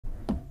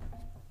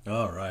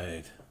All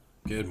right.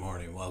 Good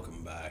morning.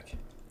 Welcome back.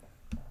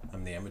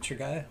 I'm the amateur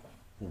guy.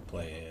 We're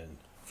playing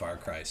Far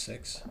Cry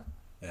 6,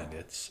 and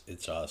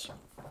it's awesome.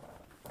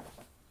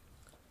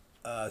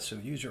 So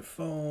use your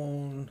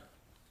phone.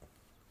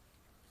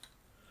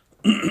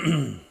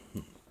 All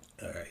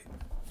right.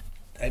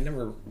 I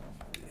never.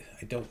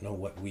 I don't know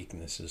what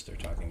weaknesses they're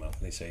talking about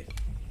when they say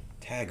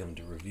tag them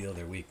to reveal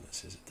their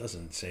weaknesses. It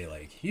doesn't say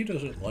like he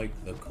doesn't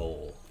like the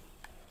coal.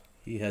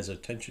 He has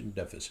attention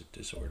deficit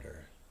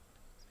disorder.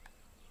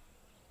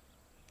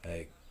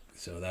 Like,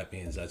 so that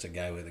means that's a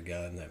guy with a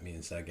gun. That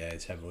means that guy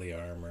is heavily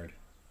armored.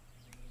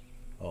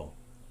 Oh,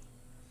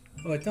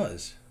 oh, it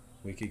does.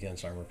 Weak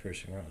against armor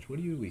piercing rounds. What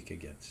are you weak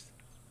against?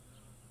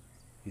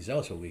 He's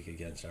also weak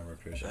against armor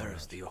piercing There's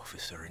rounds. the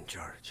officer in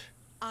charge.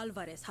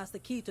 Alvarez has the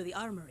key to the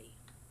armory.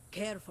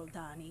 Careful,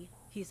 Danny.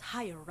 He's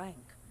higher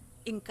rank.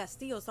 In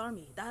Castillo's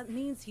army, that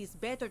means he's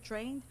better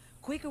trained,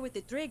 quicker with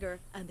the trigger,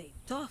 and a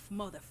tough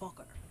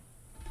motherfucker.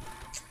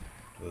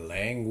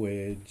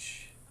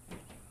 Language.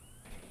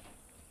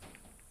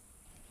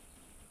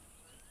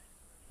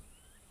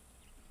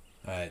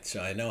 Alright, so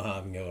I know how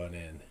I'm going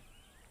in.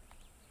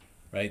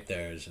 Right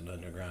there is an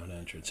underground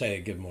entrance. Hey,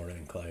 good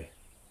morning, Clay.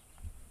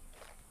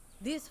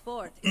 This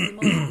fort is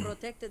the most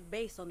protected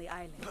base on the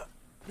island.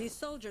 These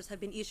soldiers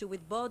have been issued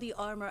with body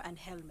armor and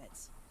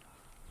helmets.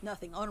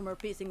 Nothing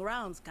armor-piercing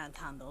rounds can't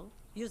handle.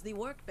 Use the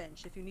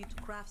workbench if you need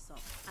to craft some,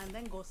 and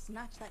then go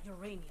snatch that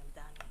uranium,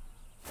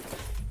 Danny.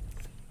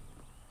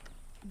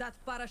 That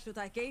parachute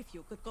I gave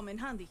you could come in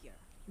handy here.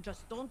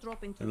 Just don't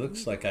drop into It the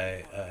looks middle like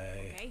of the floor,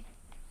 okay?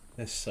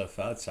 there's stuff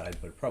outside,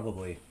 but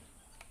probably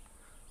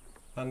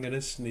I'm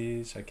gonna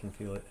sneeze. I can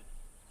feel it.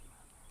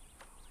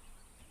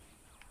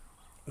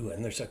 Ooh,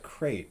 and there's a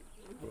crate.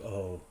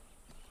 Oh,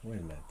 wait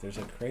a minute. There's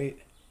a crate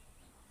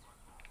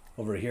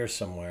over here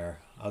somewhere.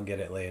 I'll get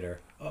it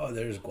later. Oh,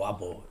 there's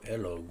Guapo.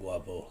 Hello,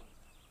 Guapo.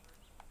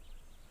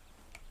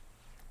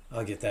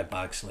 I'll get that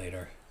box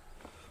later.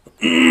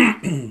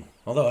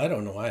 Although I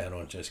don't know why I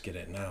don't just get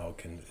it now.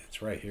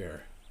 It's right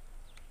here.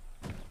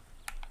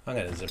 I'm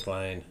gonna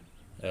zipline.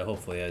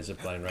 Hopefully I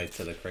zipline right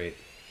to the crate.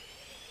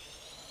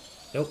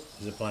 Nope,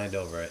 ziplined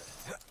over it.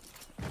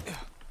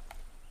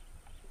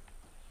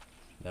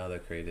 Now the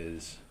crate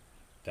is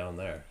down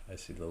there. I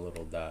see the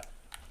little dot.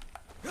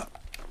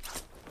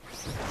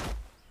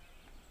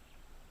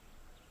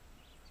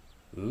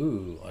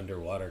 Ooh,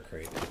 underwater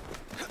crate.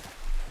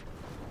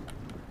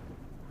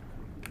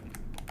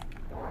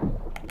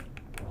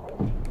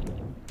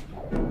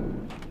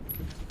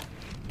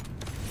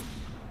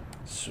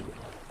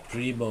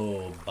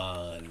 Primo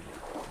Bond.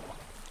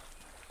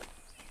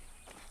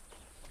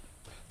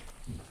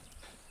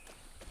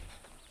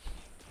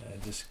 I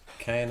just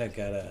kind of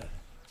gotta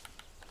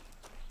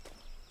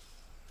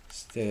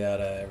stay out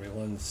of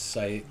everyone's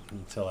sight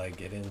until I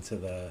get into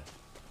the...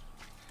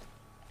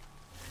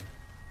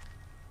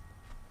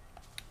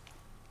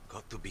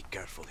 Got to be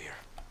careful here.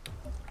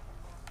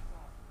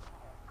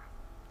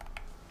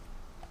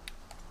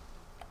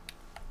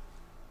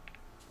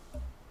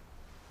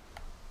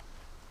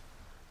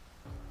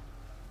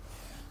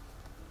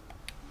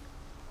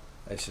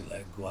 I should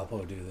let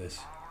Guapo do this.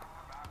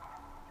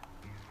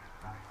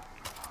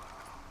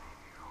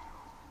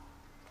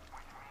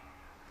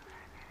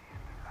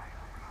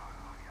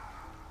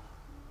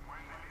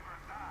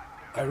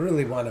 I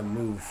really want to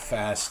move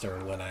faster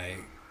when I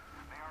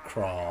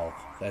crawl.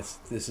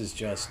 This is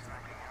just,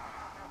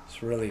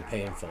 it's really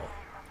painful.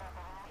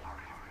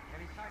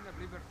 Any sign of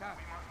Libertad?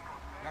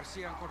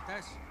 Garcia and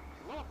Cortez?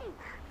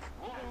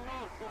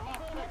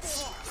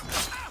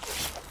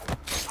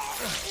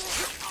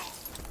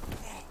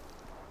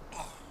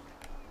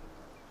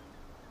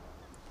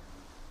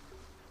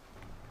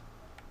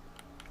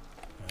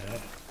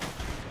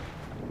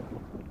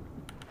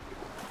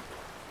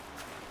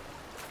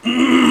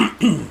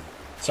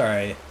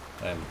 Sorry,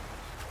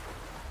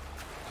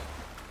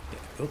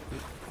 Oh,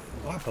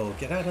 Guapo,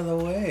 get out of the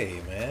way,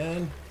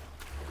 man.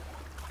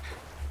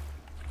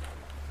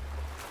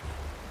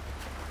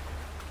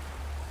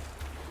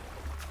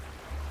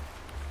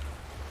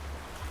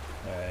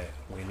 Alright,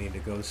 we need to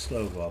go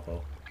slow,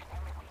 Guapo.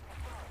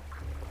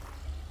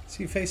 Is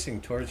he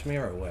facing towards me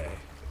or away?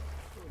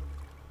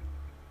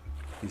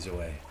 He's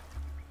away.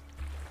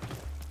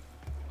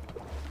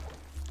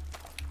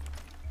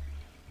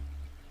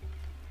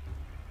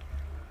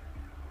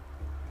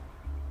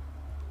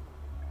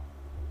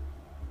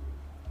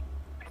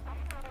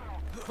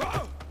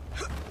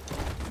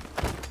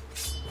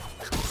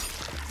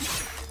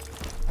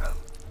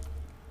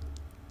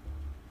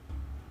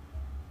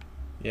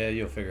 Yeah,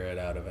 you'll figure it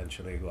out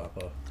eventually,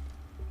 Guapo.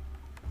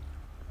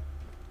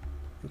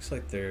 Looks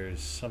like there's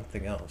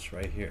something else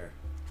right here.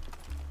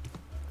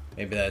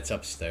 Maybe that's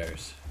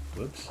upstairs.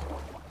 Whoops.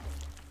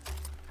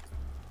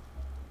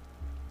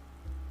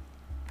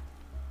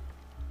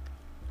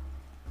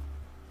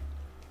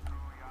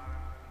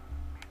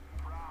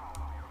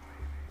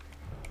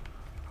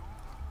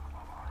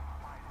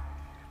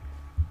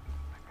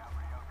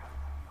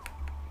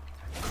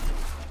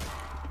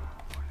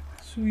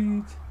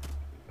 Sweet.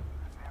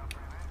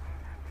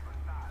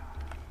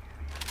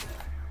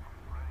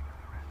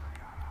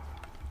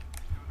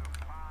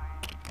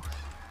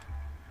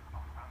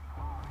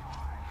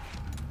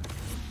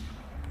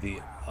 The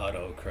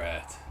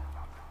Autocrat.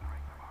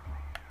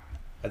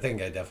 I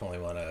think I definitely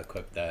want to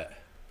equip that.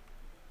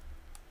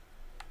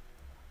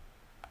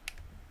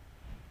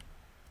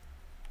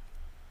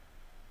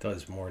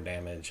 Does more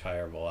damage,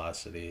 higher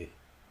velocity.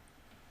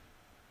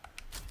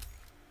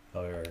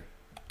 Or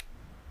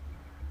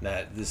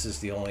not, this is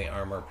the only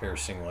armor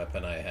piercing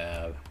weapon I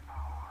have.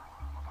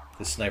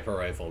 The sniper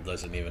rifle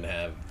doesn't even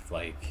have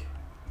like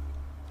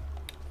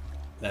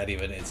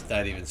it's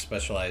not even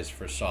specialized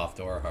for soft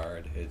or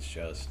hard. It's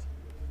just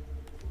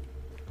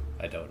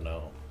I don't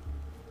know.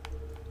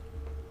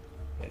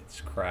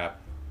 It's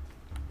crap.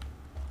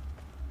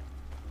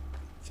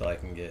 So I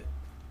can get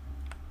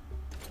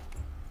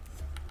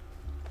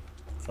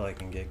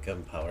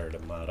gunpowder to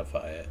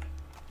modify it.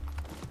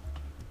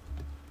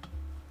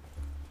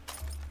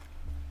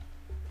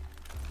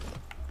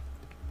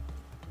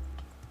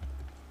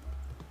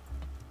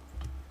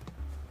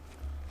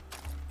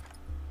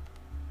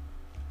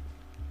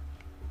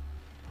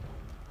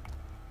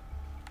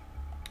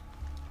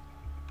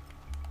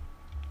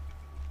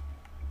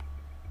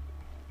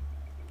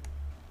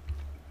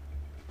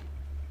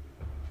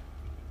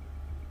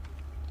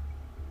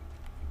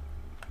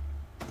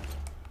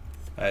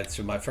 Alright,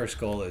 so my first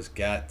goal has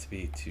got to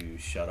be to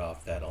shut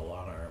off that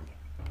alarm.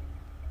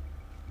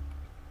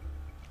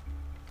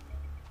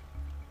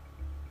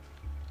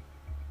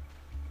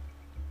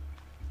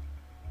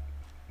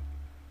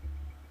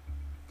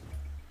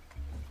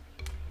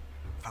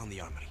 Found the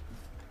armory.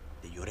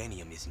 The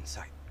uranium is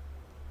inside.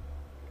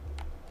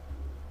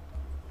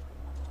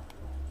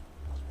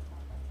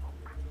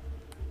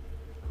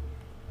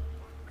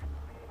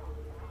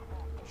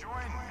 Join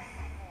me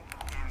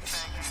in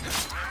thanking the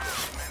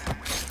brave men and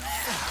women.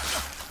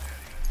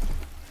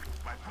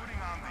 By putting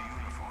on the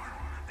uniform,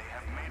 they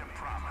have made a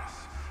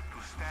promise to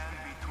stand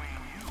between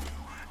you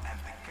and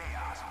the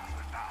chaos of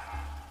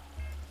Libertad.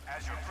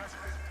 As your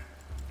president,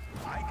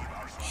 I give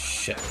our soldiers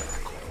Shit.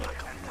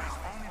 and place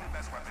only the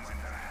best weapons in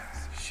their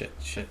hands. Shit.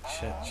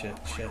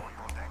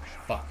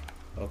 Fuck.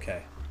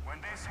 Okay.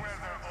 When they swear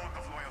their oath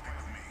of loyalty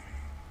to me,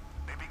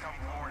 they become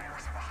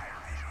warriors of a higher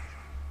vision.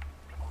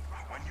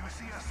 When you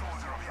see a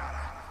soldier of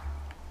Yara,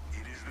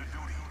 it is the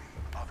duty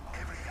of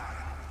every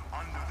Yara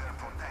under their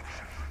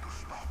protection to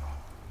stop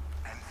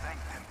and thank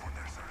them for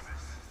their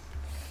service.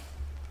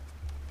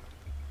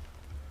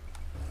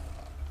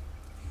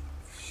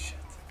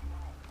 Shit.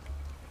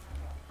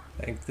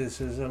 I think this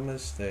is a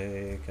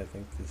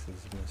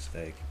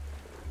mistake.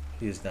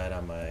 He's not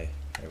on my...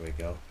 There we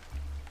go.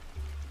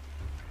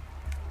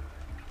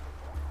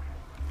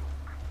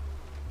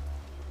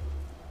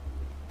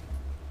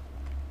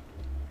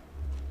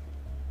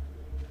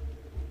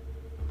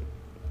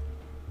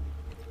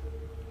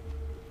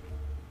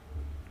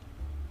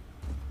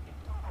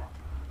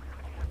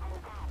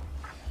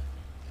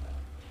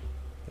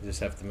 I just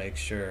have to make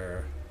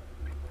sure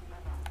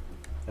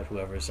that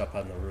whoever's up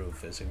on the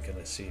roof isn't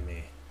gonna see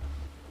me.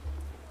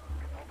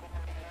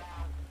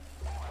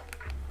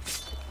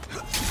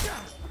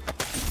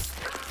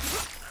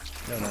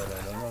 No.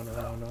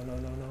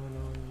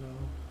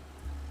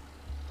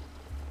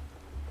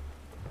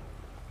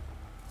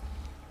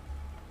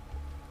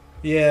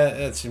 Yeah,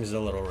 that seems a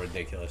little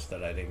ridiculous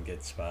that I didn't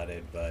get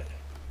spotted, but...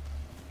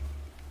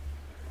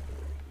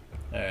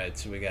 Alright,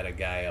 so we got a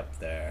guy up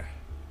there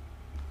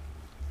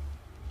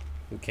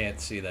who can't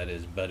see that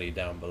his buddy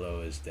down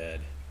below is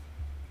dead.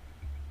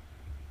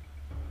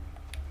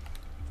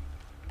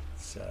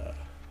 It's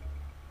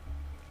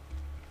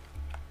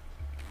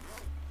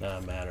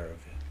not a matter of it.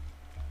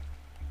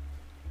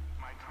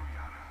 My true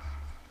Yaras,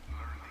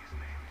 learn these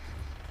names.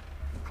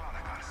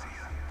 Clara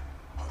Garcia,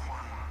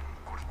 Juan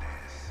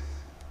Cortez,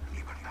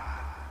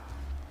 Libertad.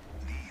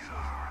 These are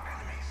our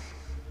enemies.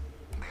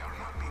 They are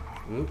not people.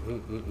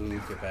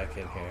 Ooh, get back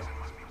in here.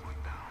 Must be put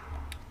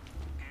down.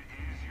 It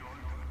is your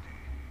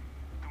duty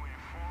to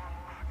inform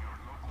your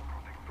local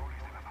protectores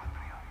de la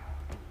patria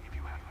if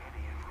you have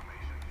any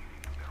information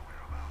leading to their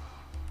whereabouts.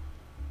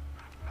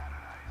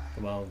 Paradise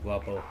Come on,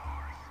 Guapo.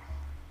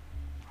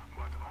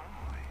 but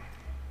only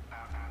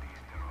after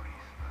these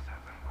terroristas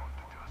have been brought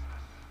to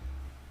justice.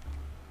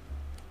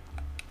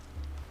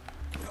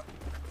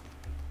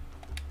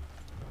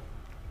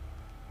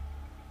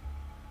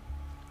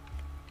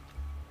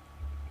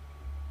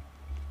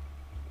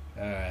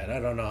 Alright, I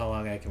don't know how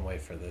long I can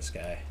wait for this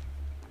guy.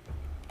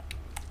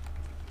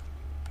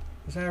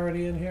 Is I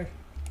already in here?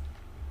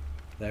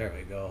 There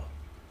we go.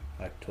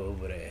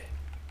 Octobre.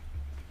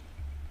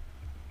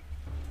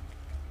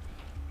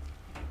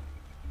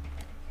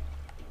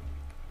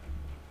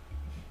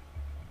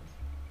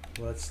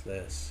 What's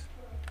this?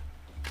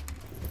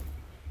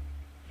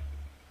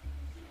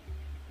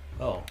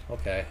 Oh,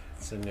 okay.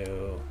 It's a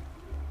new,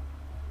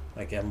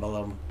 like,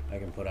 emblem I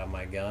can put on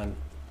my gun.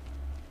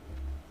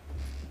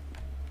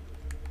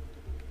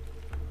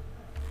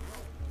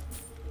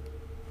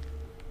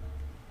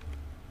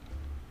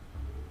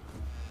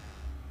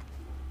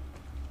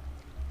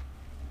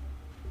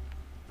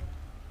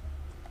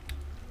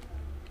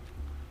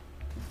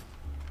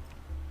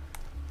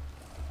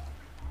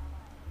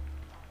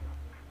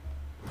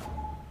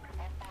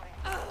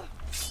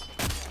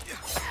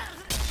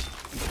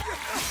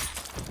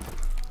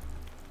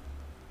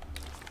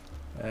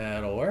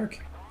 That'll work.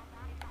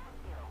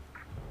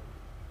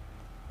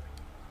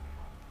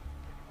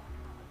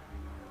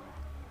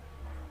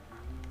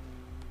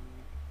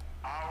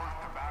 Our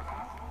tobacco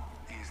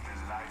is the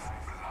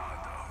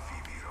lifeblood of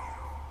Viviro.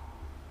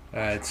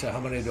 Alright, so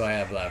how many do I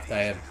have left?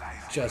 I have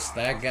just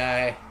that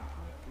guy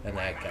and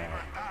that guy.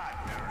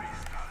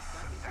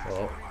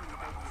 Well,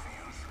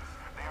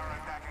 They are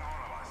attacking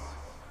all of us.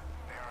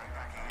 They are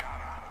attacking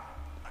Yara,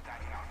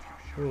 attacking our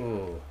future.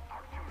 ooh.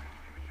 Our children's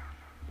future.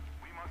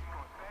 We must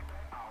protect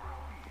our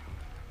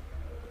field.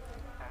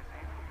 As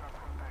if we are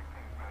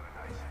protecting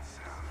paradise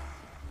itself.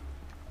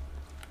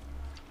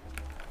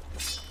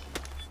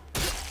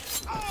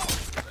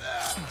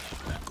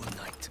 Good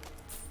night.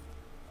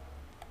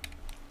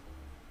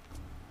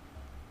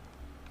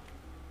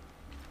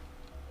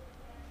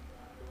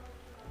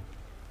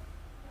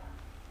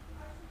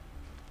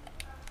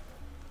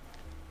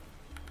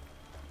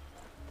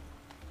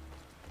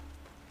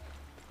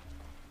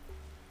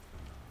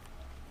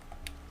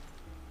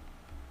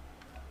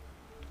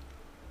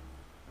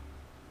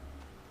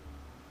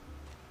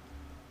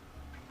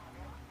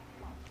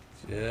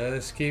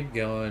 Just keep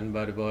going,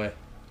 buddy boy.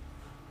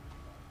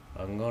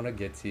 I'm gonna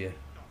get to you.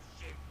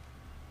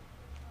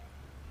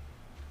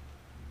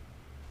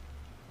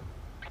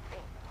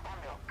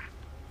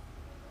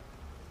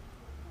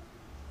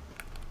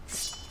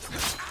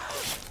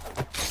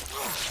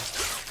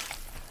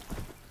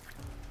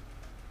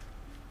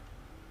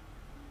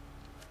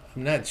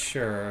 I'm not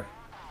sure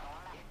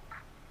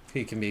if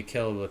he can be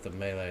killed with a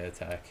melee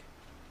attack.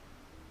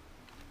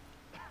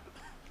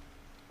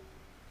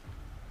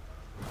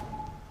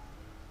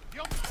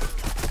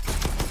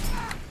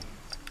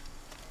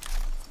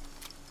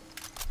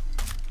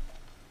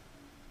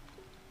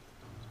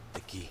 The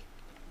key.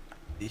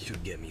 This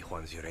should get me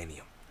Juan's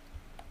uranium.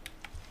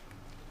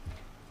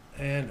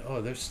 And,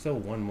 oh, there's still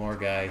one more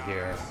guy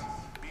here.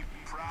 Be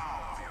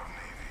proud of your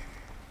navy.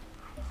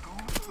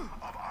 Two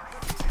of our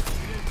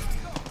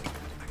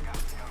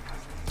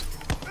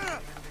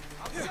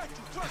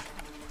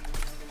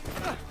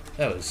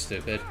That was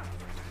stupid.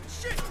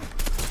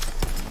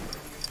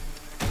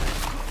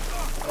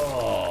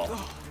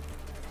 Oh.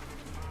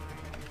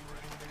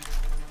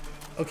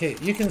 Okay,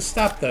 you can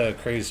stop the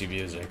crazy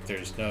music.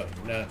 There's no.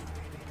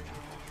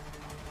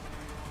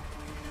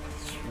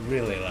 It's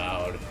really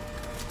loud.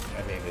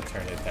 I need to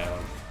turn it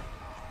down.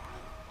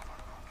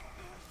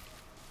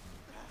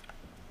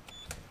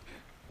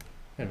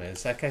 Wait a minute,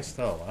 is that guy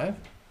still alive?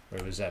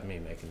 Or was that me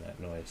making that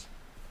noise?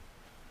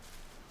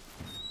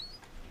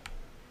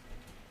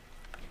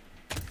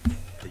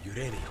 The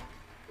uranium.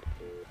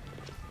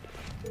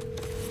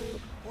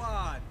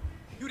 Juan,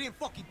 you didn't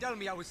fucking tell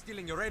me I was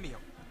stealing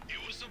uranium. It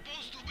was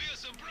supposed to be a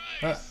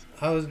surprise.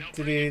 How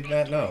did he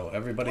not know?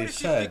 Everybody What if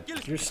you said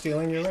think you're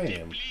stealing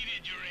uranium.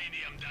 Depleted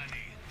uranium,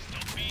 Danny.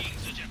 Stop being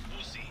such a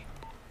pussy.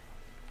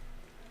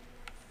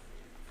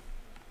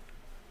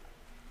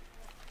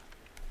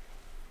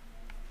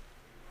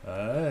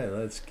 Alright,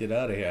 let's get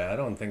out of here. I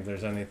don't think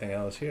there's anything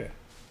else here.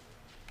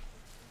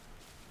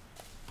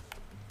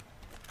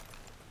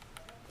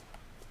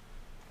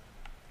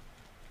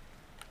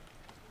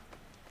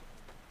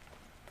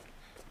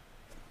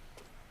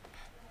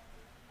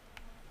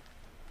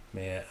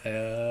 Man,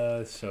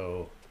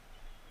 so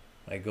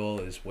my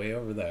goal is way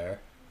over there.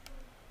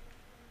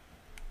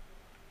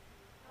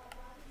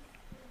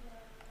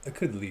 I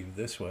could leave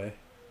this way.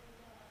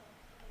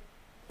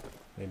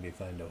 Maybe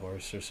find a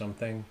horse or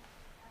something.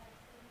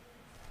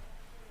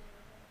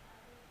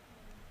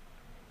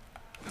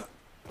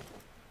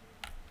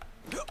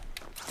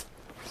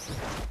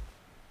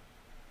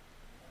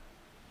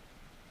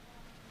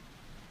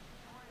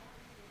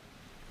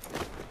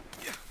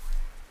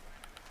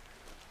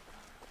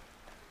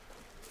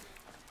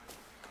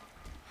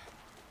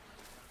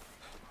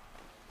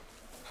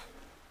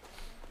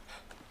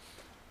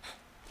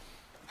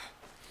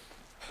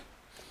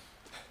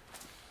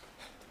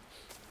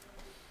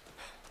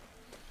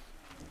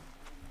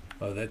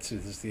 Oh, this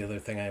is the other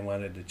thing I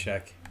wanted to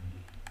check.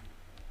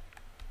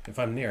 If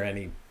I'm near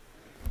any...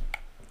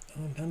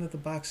 Oh, none of the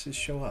boxes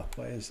show up.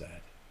 Why is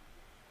that?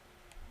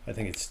 I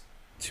think it's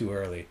too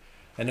early.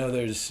 I know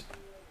there's...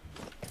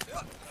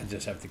 I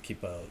just have to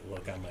keep a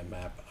look on my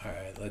map.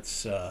 Alright,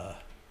 let's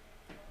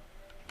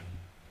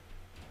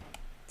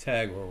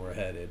tag where we're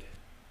headed.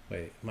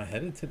 Wait, am I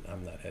headed to...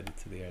 I'm not headed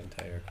to the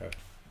entire car.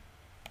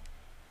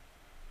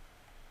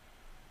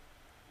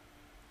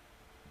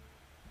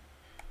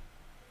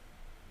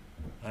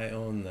 I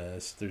own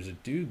this. There's a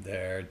dude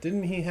there.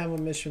 Didn't he have a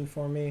mission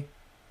for me?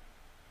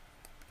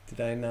 Did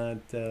I not,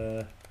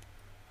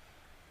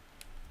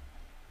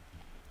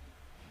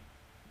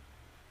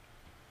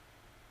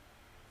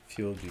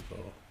 Fuel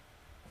depot.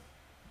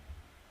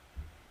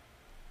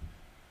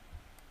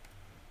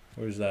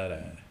 Where's that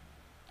at?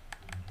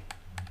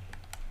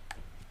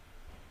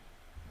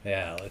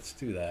 Yeah, let's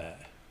do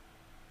that.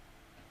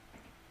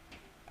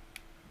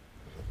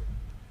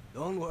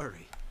 Don't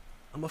worry.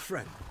 I'm a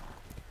friend.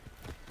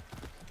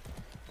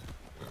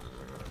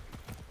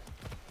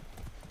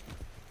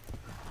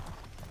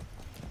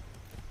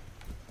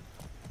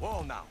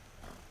 Whoa, now.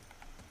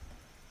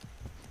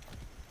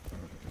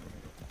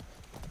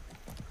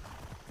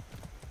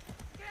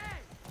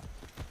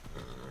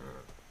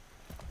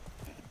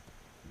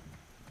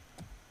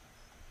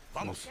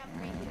 Vamos.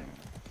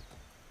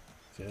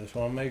 Just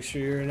want to make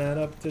sure you're not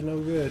up to no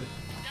good.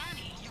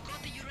 Danny, you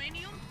got the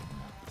uranium?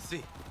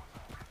 See.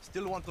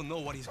 Still want to know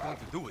what he's going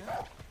to do with it.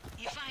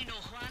 If I know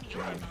Juan,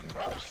 you're about to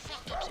get a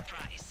fucked up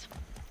surprise.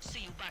 See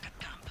you back at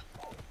camp.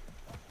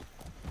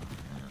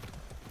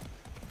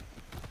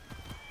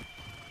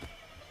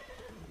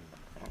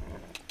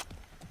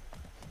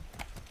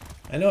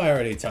 I know I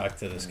already talked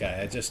to this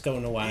guy. I just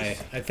don't know why.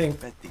 I think.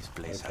 Bet this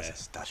place has Okay. a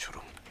stash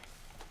room.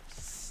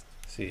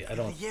 See, I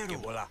don't. Que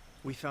voila.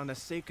 We found a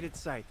sacred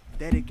site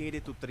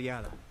dedicated to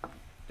Triada.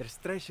 There's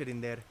treasure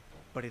in there,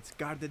 but it's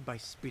guarded by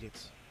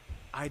spirits.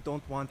 I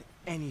don't want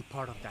any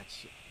part of that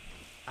shit.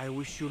 I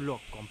wish you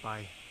luck,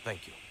 compay.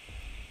 Thank you.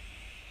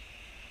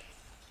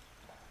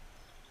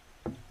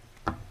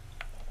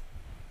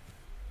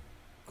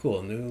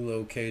 Cool. New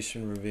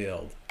location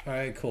revealed. All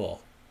right.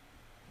 Cool.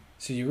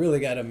 So you really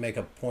got to make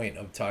a point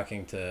of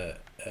talking to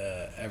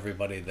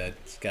everybody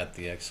that's got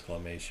the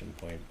exclamation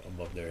point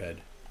above their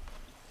head.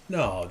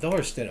 No, the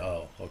horse didn't.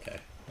 Oh, okay.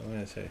 I'm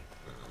gonna say.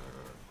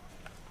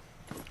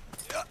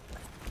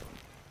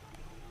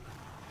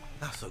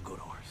 That's a good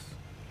horse.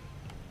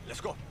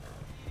 Let's go.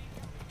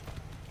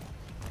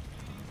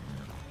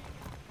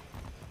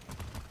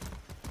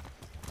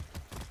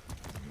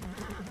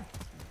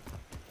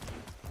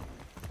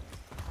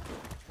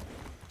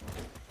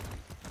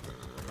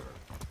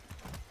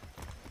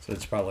 So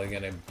it's probably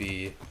gonna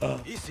be.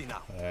 Easy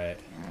now. All right.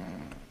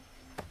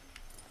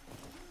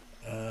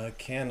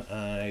 Can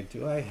I?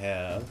 Do I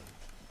have?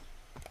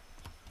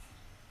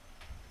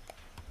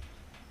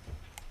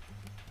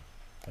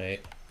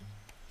 Wait.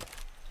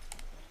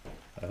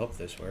 I hope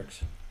this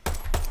works.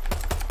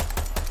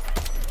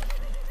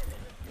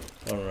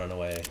 Don't run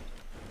away.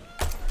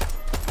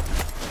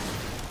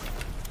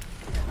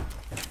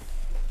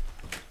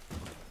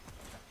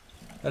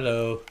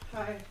 Hello.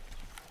 Hi.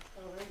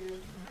 How are you?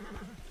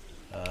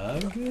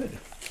 I'm good.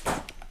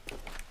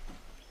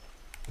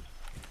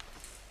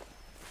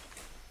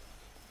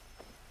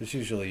 There's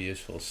usually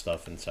useful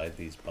stuff inside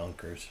these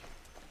bunkers.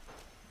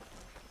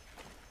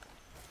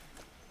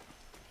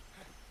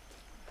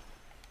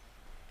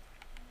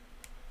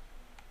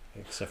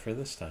 Except for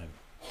this time.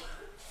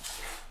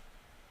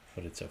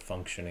 But it's a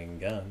functioning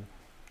gun.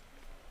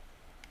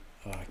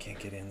 Oh, I can't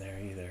get in there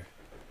either.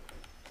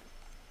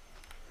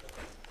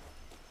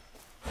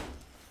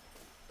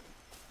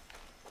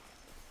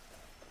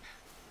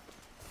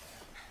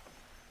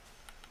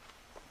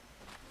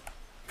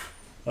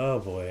 Oh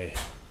boy.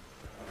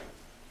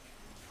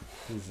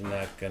 This is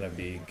not gonna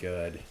be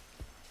good.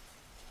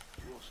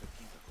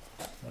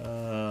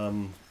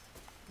 Oh,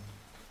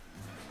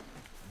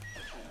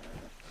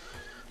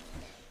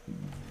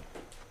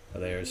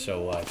 they are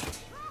so watching.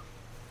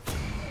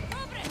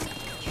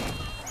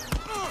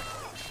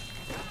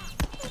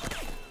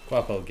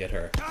 Guapo, get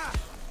her.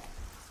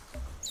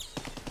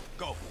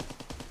 Go.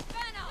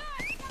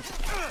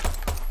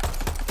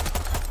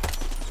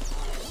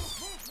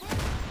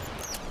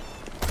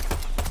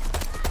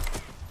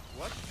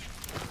 What?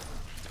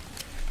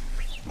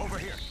 Over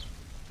here.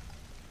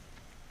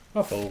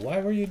 Guapo,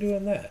 why were you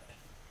doing that?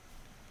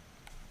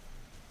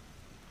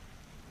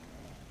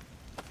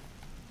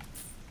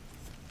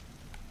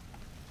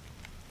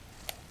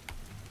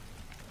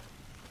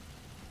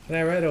 Can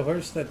I ride a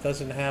horse that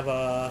doesn't have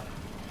a...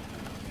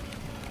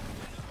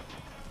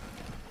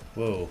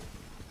 Whoa.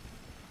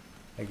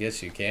 I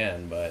guess you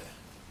can, but...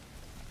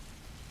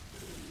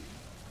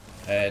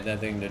 I had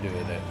nothing to do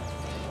with it.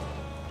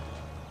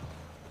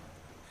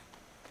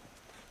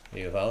 Are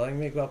you following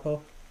me,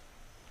 Guapo?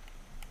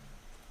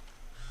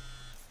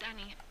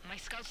 Danny, my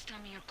scouts tell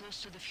me you're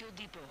close to the fuel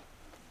depot.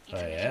 I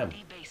It's an am.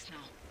 FD base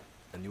now.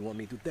 And you want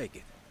me to take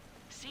it?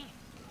 See,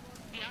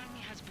 the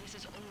army has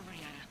bases all over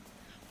Yara.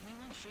 We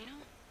want freedom.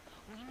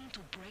 We need to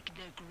break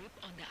their grip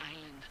on the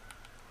island.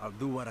 I'll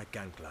do what I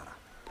can, Clara.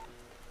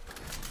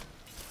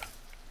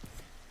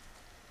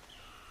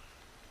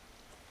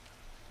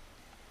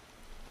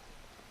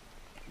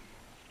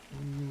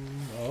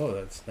 Oh,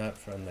 that's not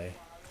friendly.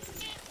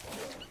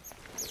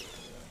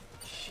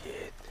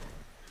 Shit.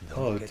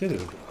 Oh, get dude.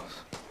 too close.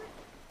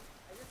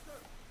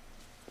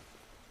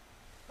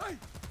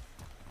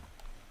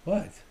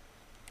 What?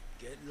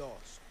 Get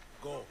lost.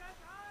 Go.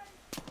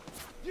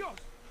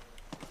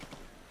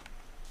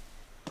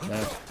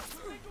 Not...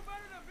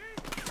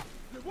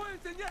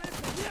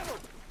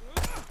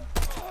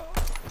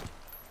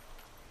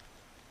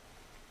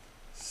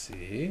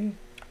 See?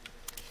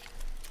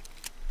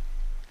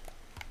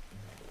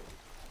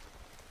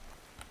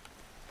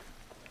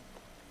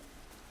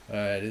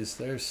 Alright, is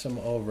there some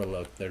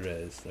overlook? There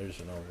is. There's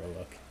an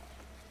overlook.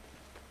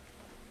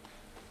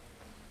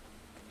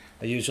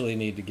 I usually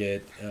need to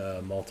get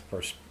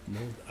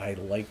I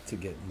like to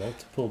get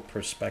multiple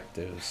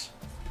perspectives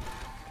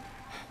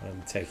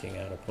when taking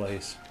out a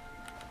place.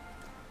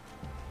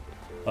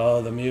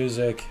 Oh, the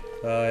music.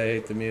 Oh, I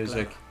hate the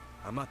music.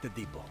 I'm at the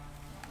depot.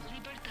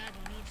 Libertad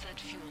needs that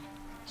fuel.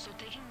 So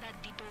taking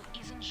that depot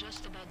isn't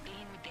just about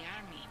dealing with the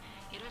army.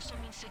 It also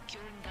means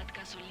securing that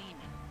gasoline.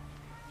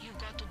 You've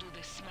got to do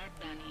this smart,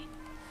 Danny.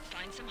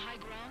 Find some high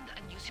ground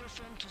and use your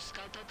phone to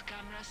scout out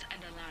cameras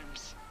and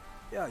alarms.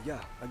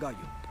 Yeah, I got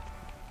you.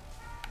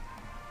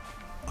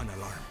 An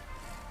alarm.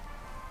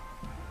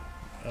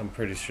 I'm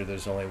pretty sure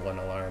there's only one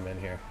alarm in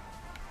here.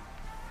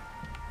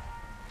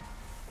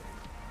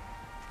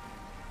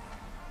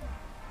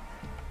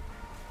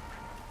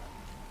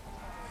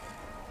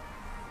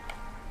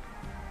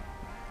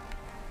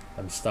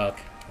 I'm stuck.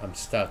 I'm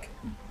stuck.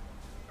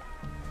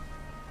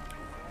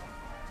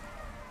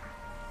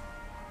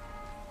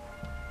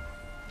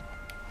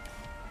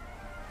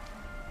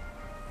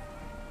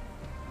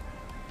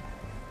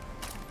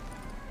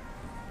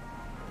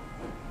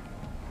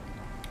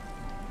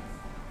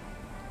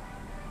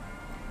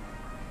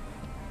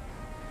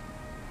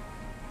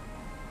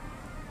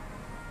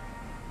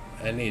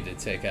 I need to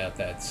take out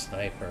that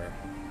sniper.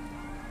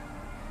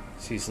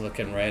 She's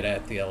looking right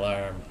at the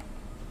alarm.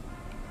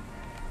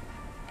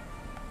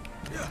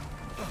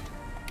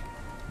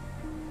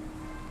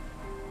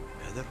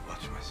 Better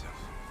watch myself.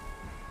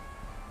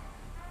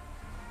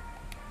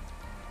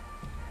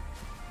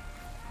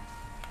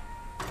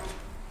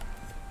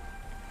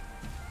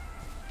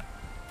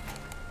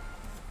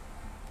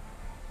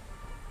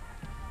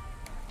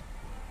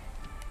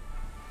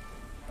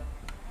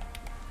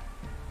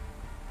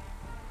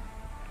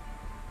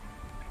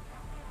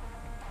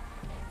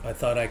 I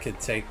thought I could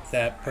take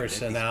that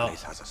person This out.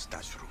 place has a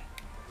stash room.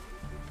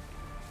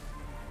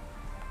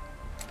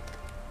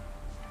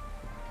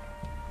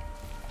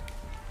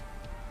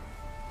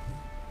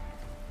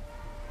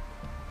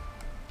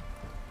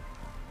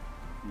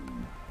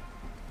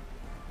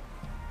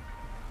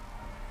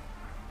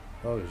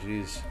 Oh,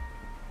 jeez.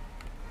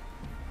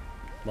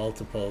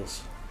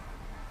 Multiples.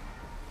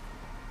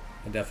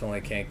 I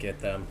definitely can't get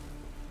them.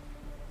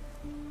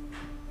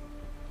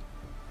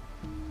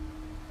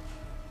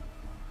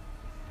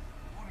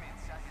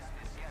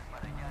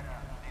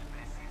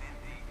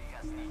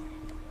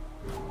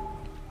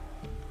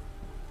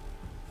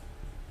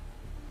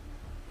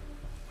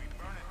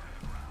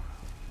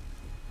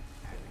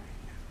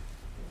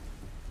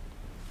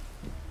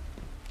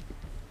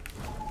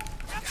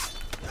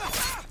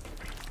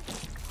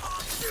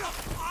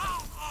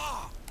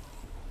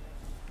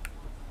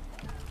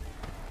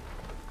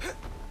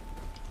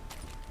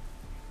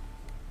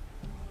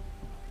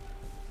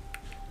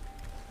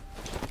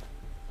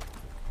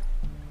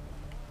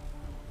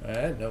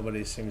 Alright,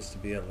 nobody seems to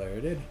be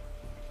alerted.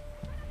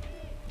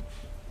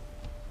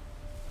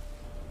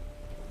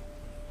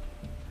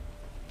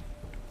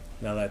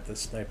 Now that the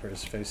sniper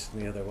is facing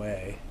the other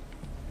way.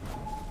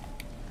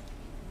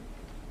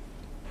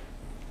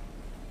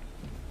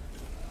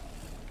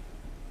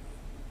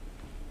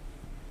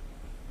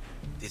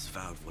 This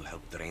valve will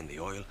help drain the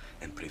oil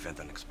and prevent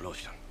an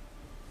explosion.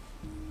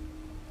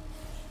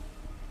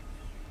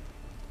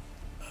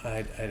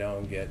 I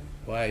don't get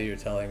why you're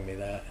telling me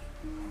that.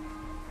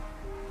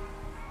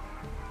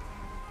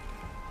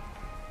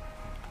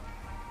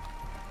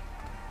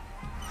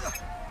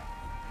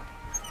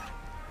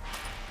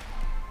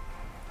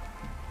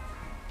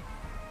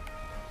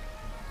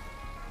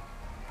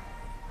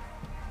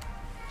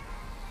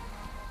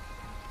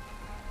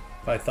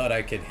 I thought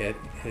I could hit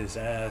his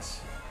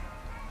ass.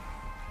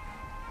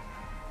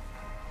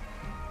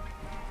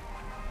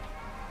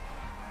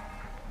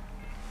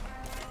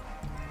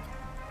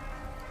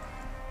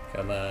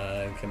 Come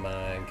on, come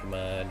on, come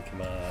on,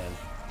 come on.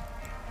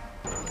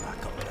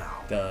 Back up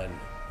now. Done.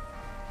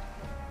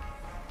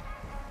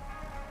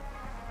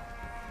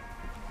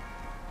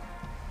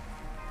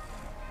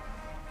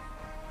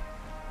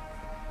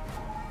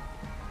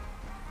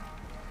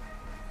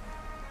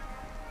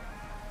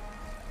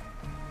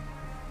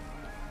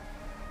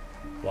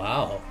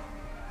 Wow.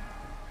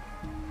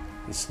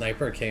 The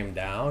sniper came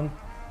down?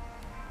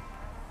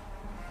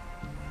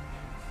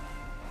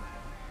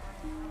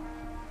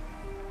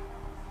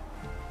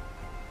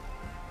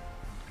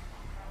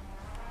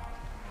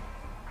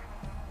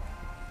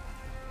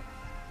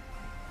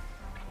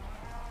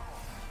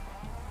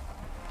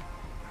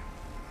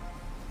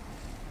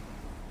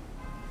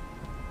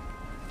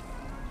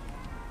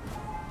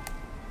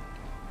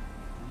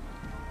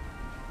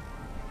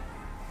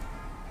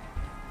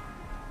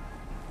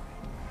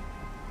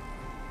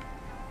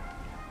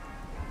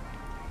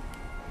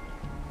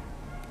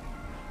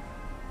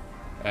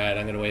 Alright,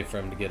 I'm gonna wait for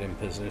him to get in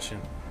position.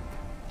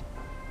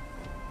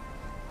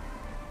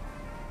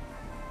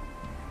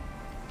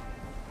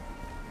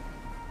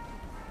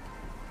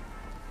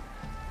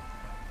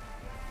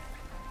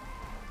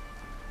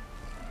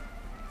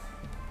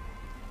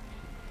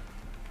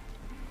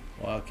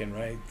 Walking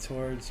right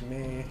towards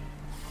me.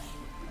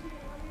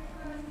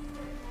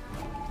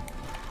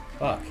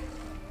 Fuck.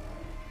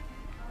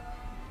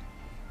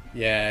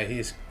 Yeah,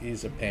 he's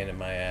a pain in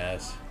my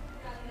ass.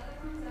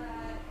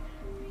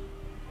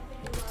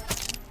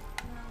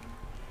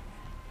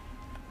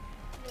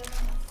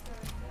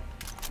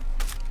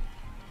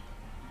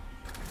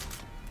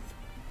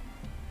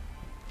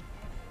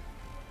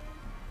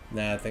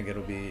 Nah, I think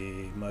it'll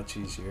be much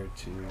easier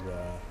to.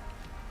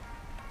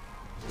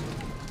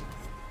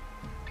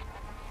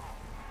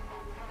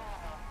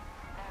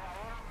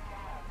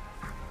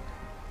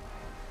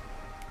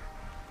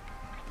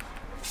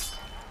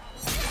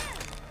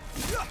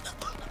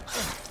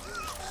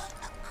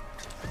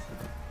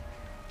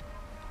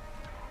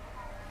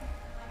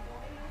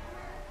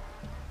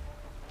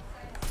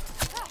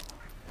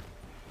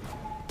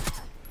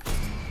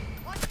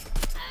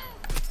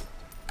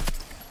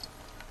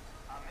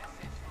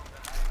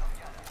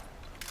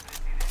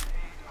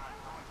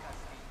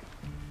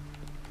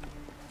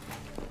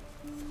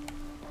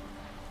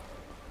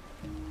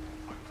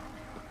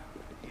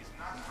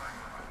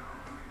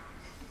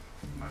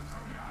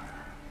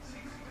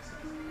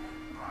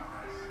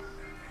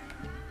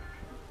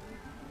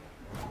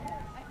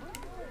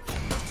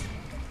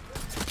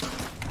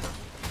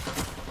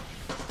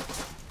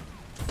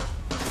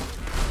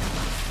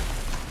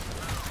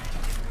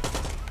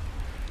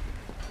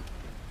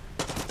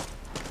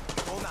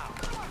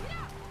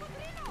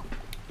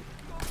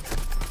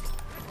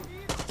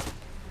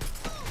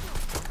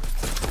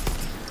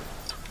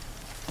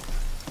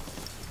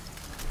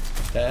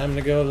 Time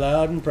to go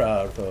loud and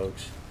proud,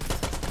 folks.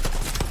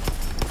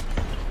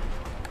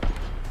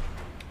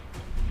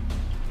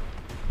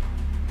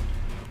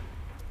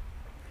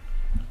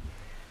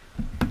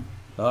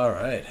 All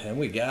right, and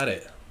we got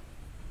it.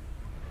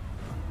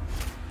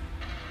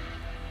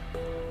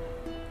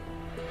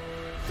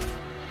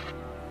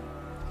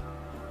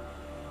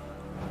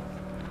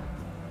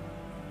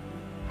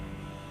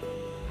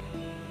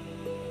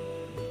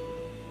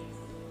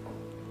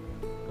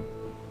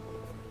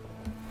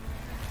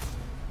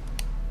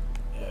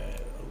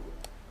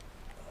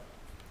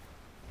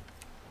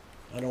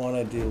 I don't want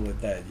to deal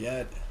with that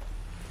yet.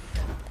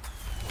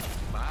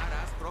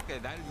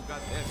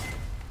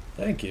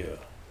 Thank you.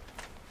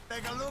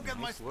 Take a look at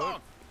my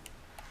stock.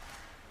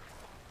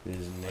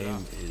 His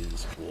name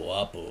is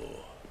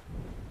Guapo.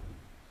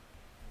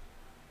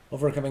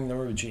 Overcoming the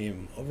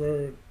regime.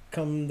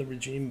 Overcome the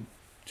regime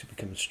to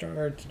become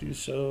stronger. To do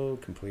so,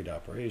 complete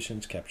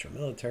operations, capture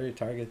military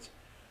targets,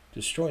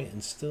 destroy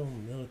and steal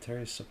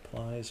military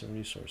supplies and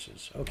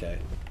resources. Okay.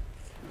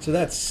 So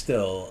that's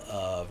still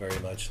very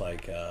much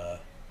like,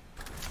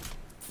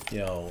 you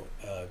know,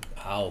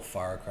 how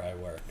Far Cry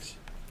works.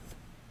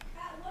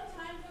 At what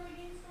time do we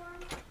get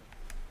stormed?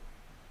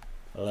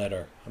 A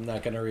letter. I'm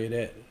not going to read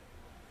it.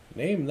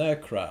 Name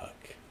that croc.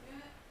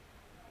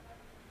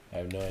 I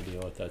have no idea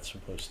what that's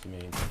supposed to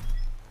mean.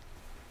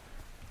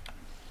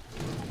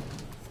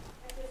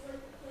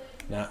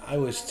 Now, I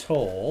was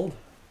told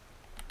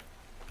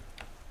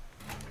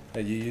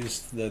that you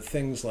use the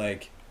things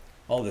like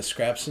all the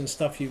scraps and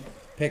stuff you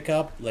pick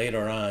up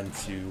later on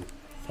to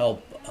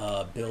help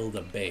build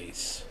a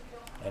base.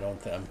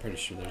 I'm pretty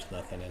sure there's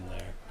nothing in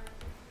there.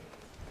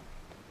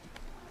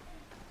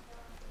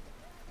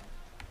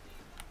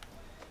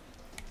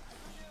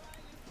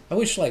 I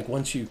wish, like,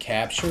 once you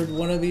captured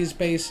one of these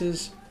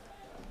bases,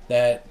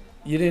 that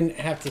you didn't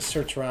have to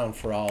search around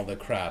for all the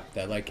crap.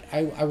 That, like,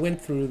 I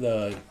went through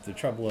the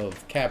trouble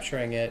of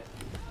capturing it.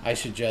 I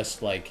should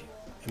just, like,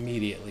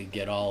 immediately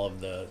get all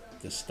of the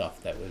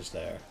stuff that was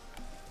there.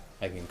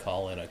 I can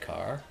call in a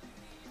car.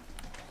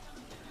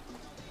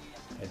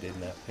 I did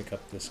not pick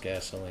up this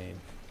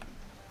gasoline.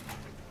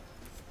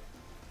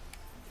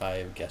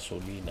 5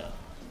 gasolina.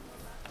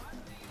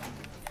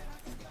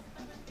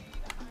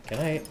 Can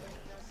I?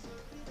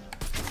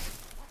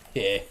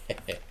 Yeah.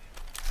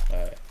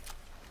 Alright.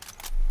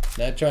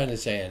 Not trying to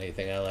say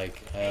anything. I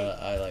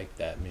like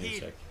that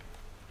music.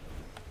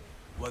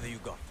 What do you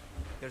got?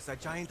 There's a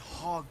giant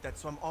hog that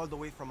swam all the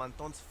way from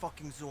Anton's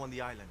fucking zoo on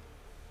the island.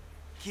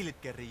 Kill it,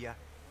 guerrilla.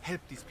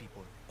 Help these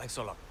people. Thanks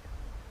a lot.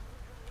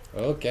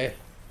 Okay.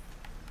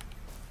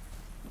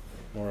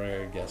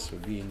 More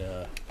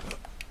gasolina.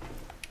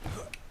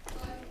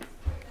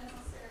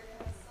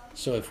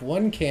 So if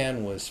one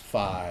can was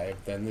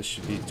 5, then this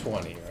should be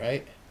 20,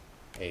 right?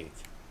 8.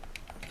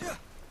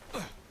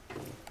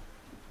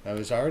 I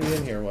was already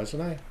in here,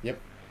 wasn't I? Yep.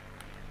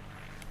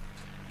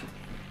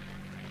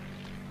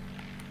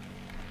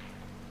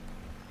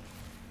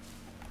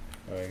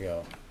 There we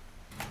go.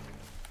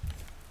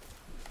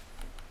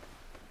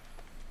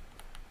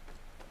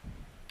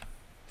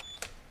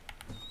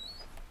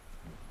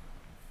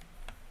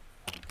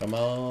 Come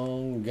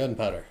on,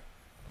 gunpowder.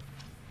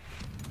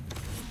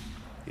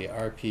 The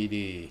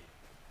RPD.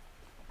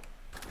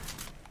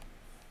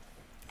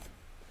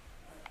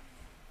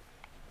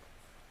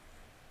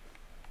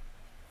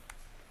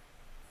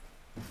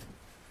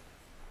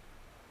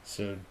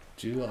 So,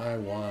 do I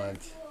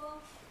want...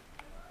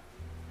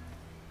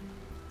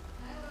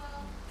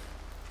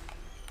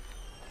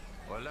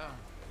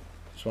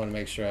 Just want to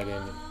make sure I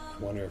didn't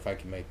wonder if I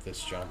can make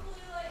this jump.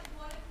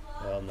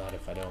 Well, not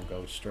if I don't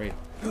go straight.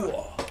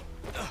 Whoa.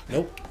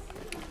 Nope.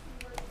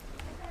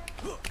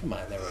 Come on,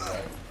 there we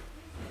go.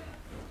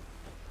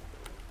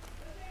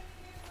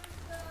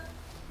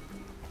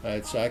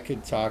 Alright, so I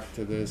could talk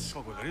to this.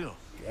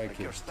 I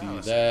could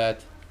do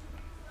that.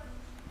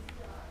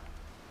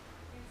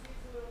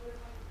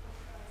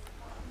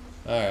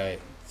 Alright,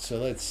 so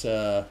let's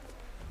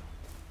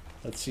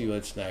see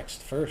what's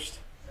next. First,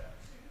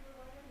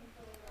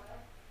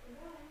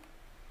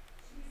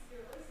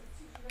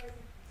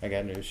 I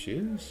got new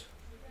shoes.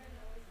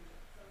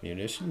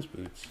 Munitions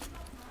boots.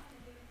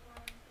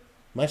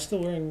 Am I still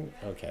wearing...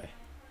 Okay.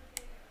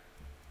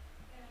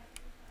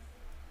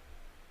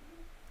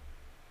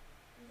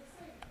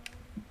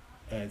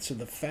 Alright, so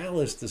the FAL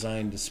is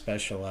designed to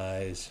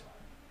specialize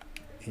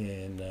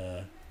in...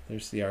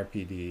 there's the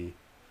RPD,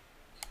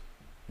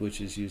 which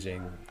is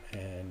using...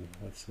 And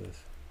what's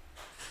this?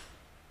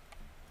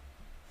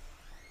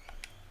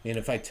 And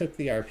if I took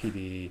the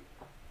RPD...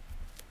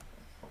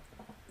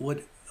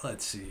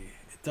 Let's see.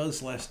 It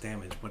does less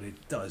damage, but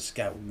it does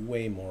got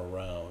way more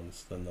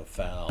rounds than the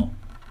FAL.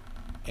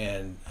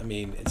 And, I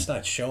mean, it's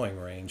not showing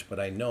range, but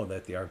I know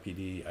that the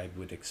RPD, I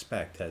would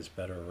expect, has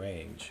better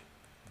range.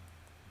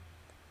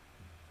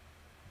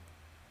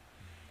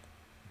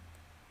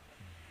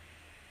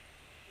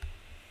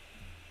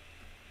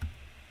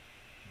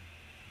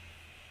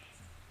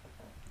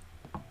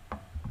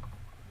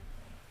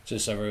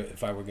 Just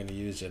if I were going to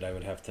use it, I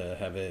would have to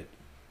have it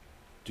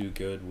do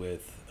good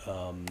with...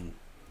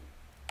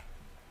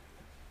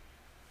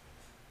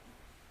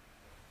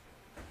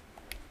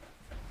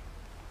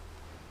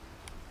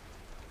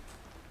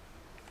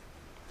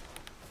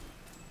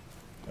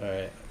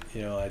 Alright,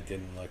 you know, I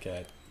didn't look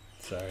at...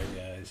 Sorry,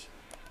 guys.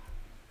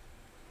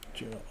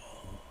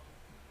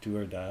 Do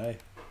or die?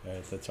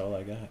 Alright, that's all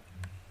I got.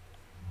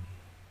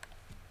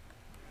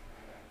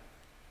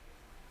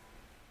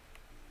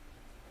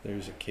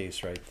 There's a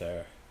case right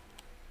there.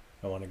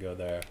 I want to go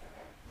there.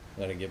 I'm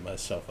going to get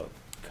myself a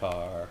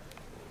car.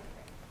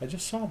 I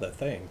just saw the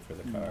thing for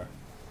the car.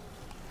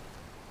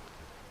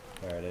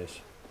 There it is.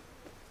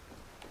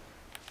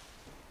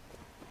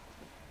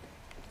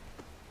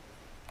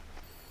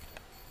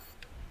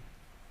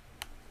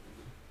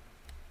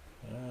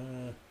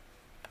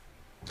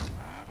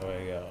 There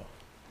we go.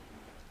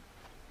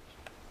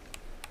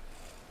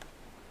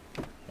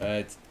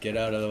 Alright, get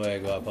out of the way,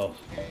 Guapo.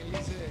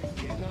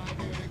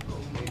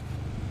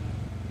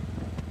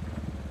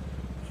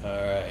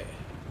 Alright.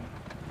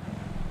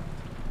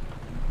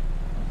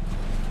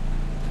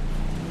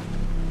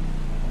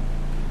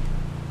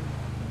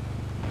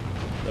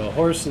 The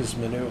horses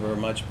maneuver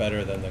much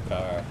better than the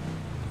car.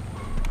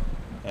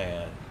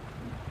 Hang on.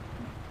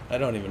 I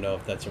don't even know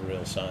if that's a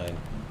real sign.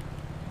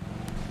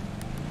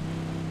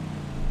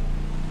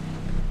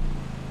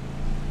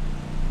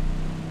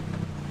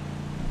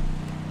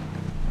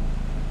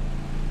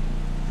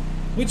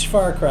 Which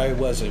Far Cry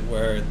was it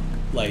where,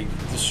 like,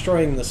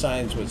 destroying the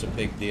signs was a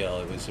big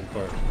deal? It was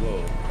important.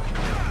 Whoa.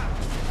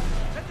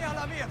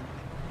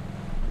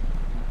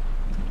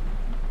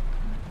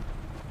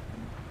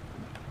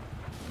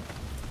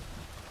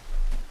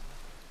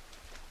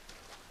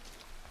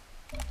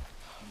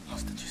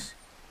 Hostages.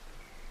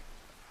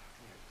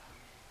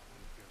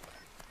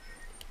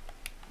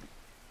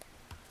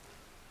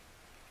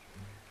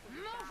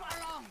 Move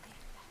along!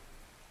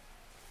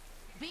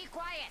 Be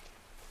quiet!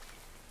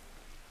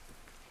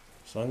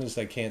 As long as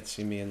they can't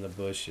see me in the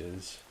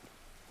bushes.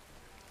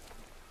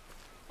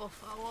 Por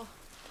favor,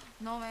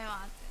 no me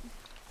maten.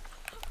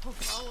 Por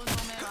favor, no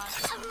me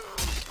maten.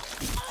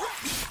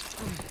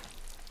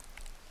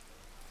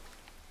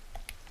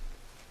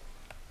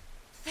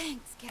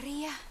 Thanks,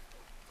 guerrilla.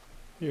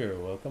 You're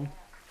welcome.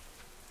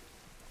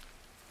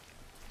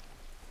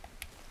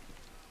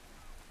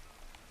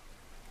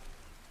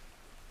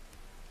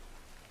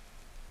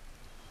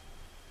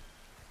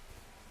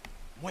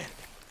 Muerte.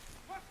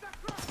 Where's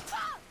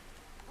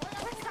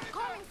that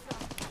coming from?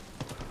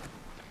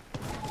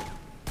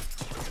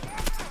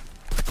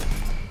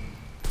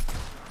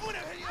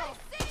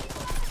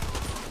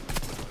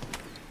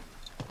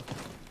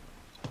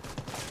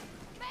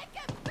 Make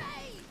it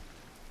pay!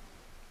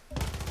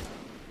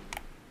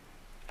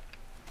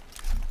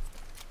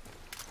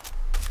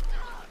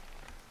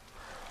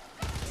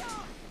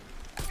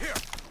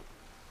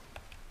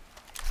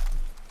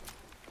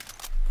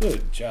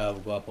 Good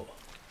job, Guapo.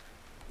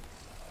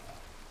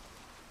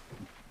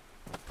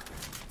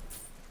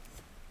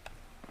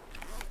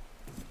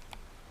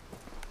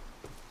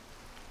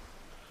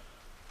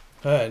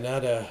 Alright, now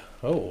to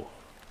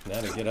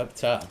get up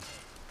top.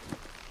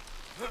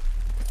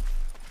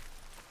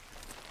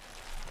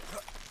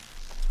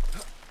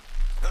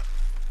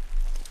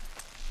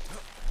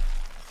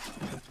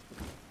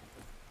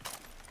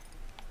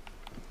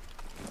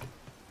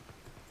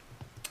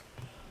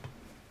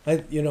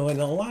 You know, in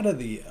a lot of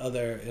the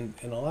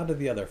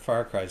other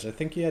Far Cries, I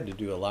think you had to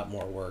do a lot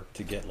more work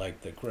to get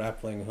like the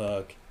grappling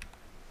hook.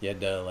 You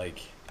had to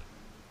like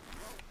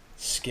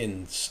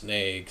skin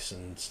snakes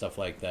and stuff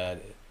like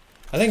that.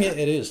 I think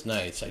it is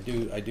nice. I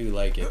do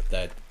like it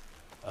that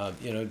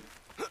you know.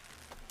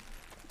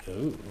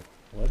 Ooh,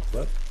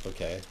 what?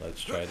 Okay,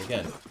 let's try it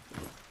again.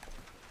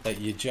 That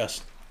you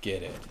just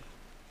get it.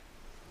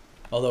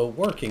 Although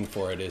working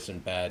for it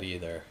isn't bad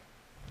either.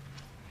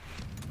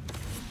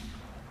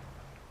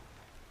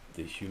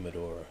 The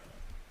humidor.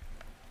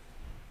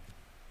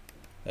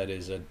 That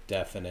is a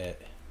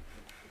definite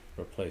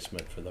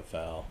replacement for the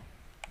FAL.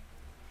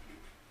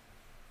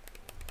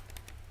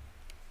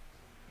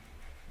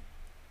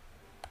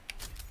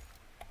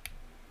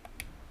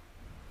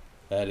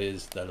 That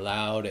is the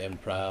Loud and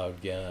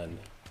Proud gun.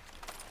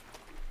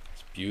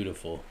 It's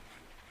beautiful.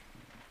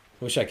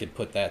 Wish I could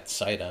put that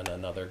sight on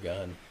another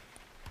gun.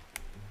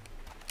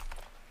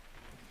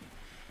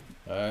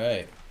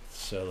 Alright,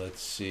 so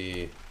let's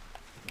see.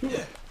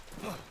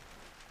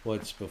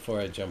 What's, before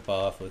I jump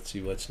off, let's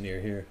see what's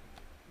near here.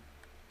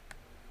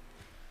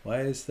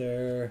 Why is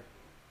there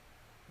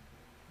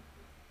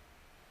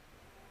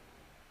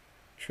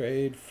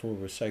trade for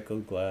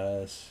recycled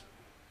glass?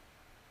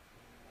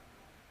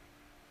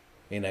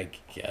 I mean, I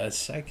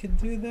guess I could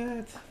do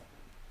that.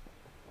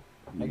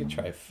 I could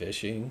try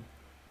fishing.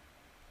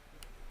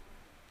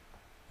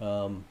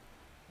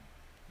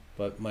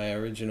 But my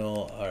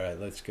original, alright,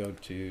 let's go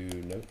to,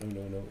 no,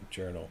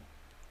 journal.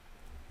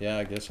 Yeah,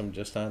 I guess I'm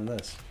just on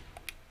this.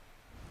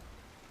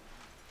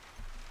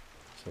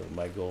 So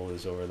my goal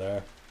is over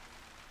there.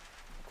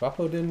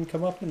 Guapo didn't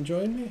come up and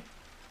join me?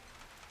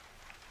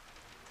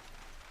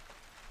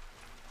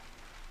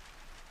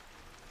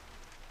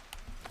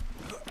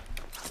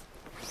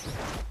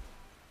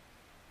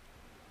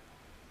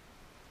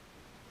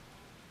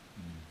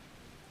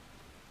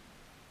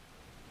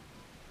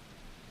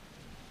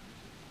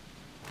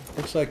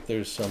 Looks like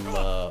there's some,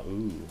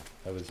 ooh,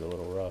 that was a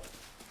little rough.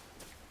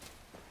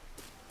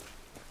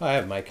 I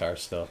have my car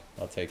still.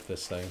 I'll take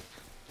this thing.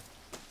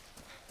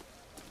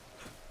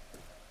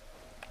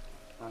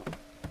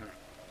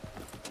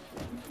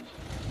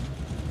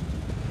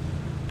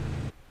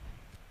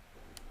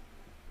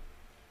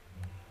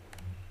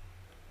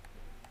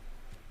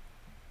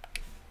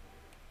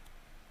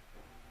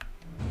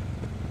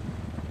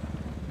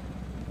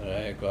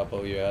 Alright,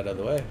 Guapo, you're out of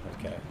the way?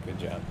 Okay, good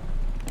job.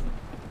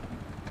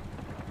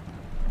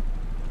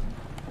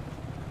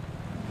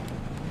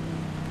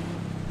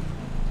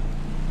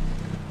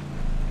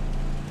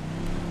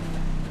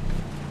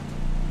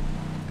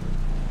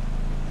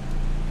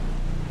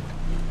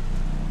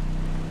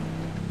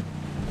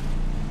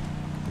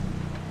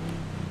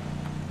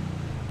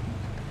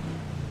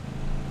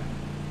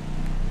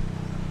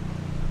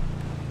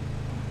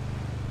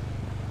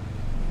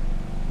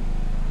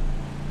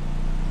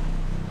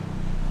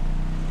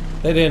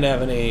 They didn't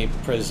have any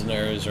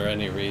prisoners or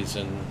any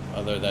reason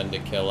other than to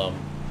kill them.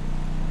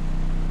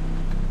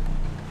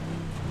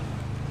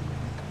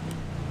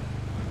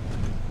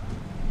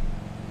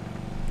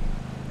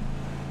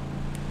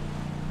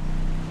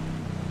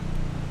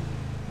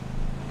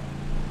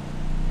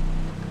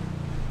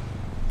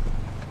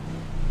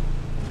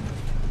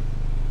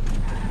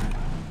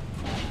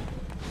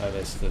 I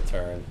missed the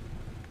turn.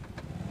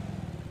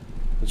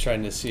 I'm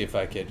trying to see if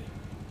I could...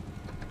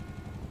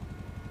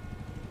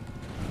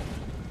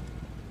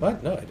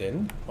 What? No, I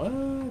didn't. What?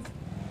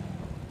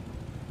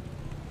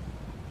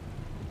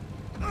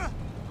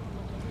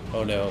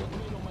 Oh no.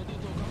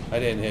 I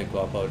didn't hit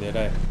Guapo, did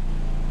I?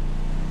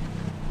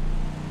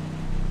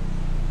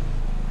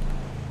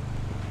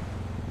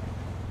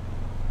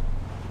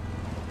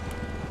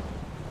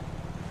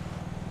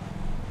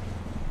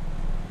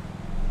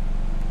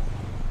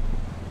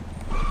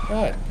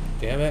 God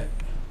damn it.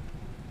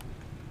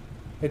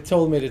 It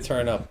told me to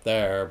turn up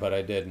there, but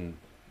I didn't.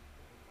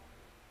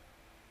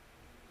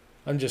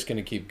 I'm just going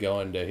to keep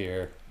going to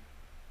here.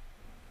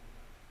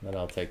 Then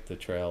I'll take the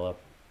trail up.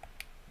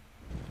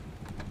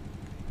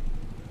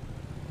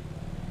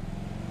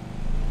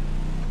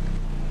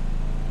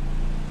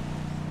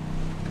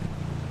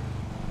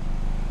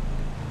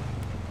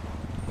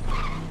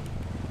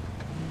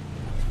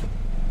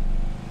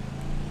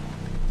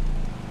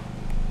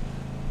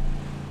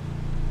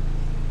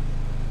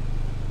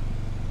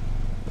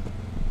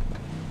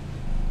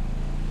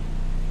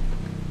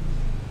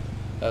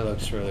 That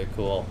looks really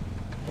cool.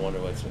 I wonder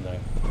what's in there.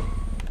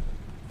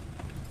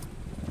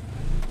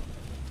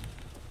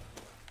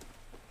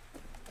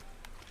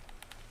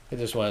 I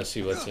just want to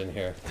see what's in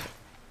here.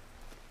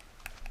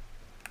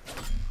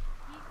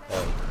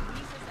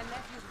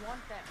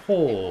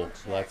 Oh,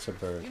 lots of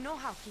birds. You know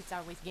how kids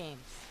are with games.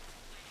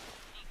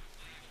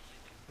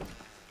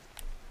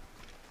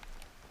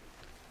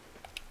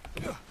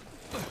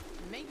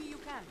 Maybe you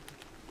can.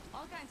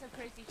 All kinds of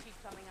crazy shit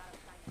coming out of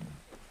China.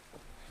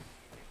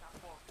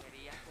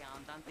 Que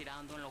andan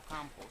tirando en los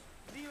campos.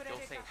 Yo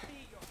sé.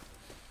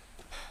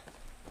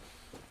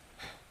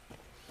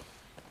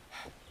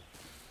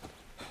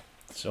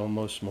 It's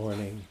almost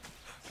morning.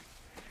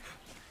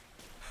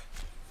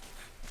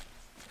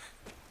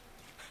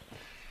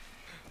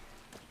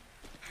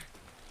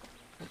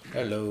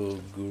 Hello,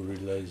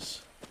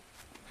 gorillas.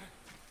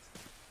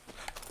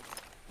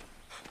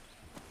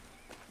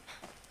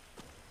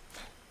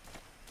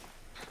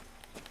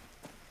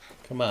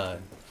 Come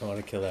on, I want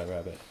to kill that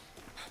rabbit.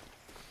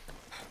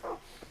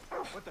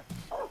 What the?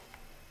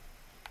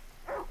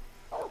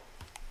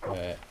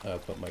 Alright, I'll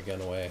put my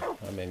gun away.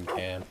 I'm in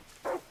camp.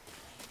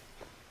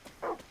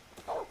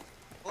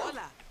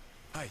 Hola.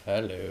 Hi.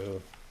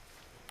 Hello.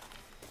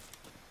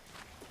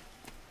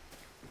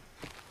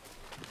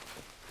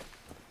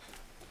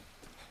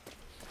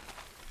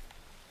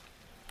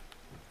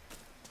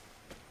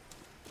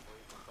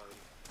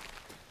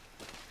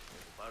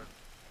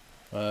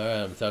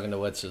 Alright, I'm talking to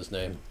what's his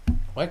name.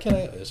 Why can't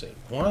I? Is it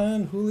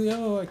Juan?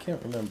 Julio? I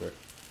can't remember.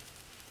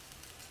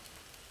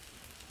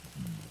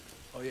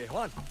 Oh yeah,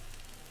 Juan.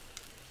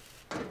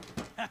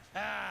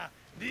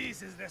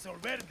 This is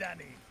Resolver,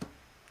 Danny.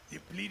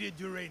 Depleted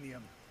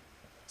uranium.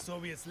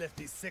 Soviets left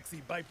these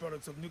sexy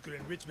byproducts of nuclear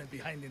enrichment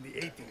behind in the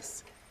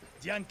 80s.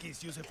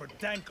 Yankees use it for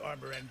tank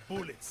armor and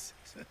bullets.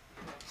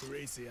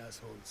 Crazy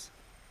assholes.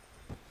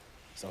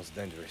 Sounds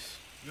dangerous.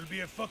 You'll be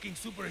a fucking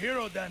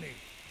superhero, Danny.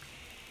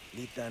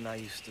 Lita and I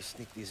used to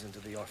sneak these into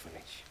the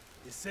orphanage.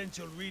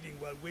 Essential reading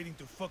while waiting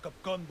to fuck up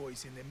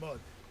convoys in the mud.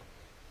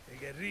 The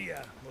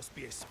guerrilla must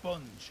be a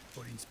sponge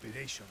for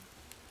inspiration.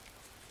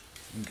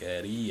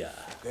 Guerrilla.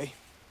 Okay,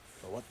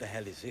 but what the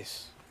hell is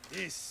this?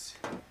 This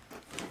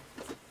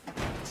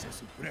is a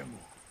Supremo.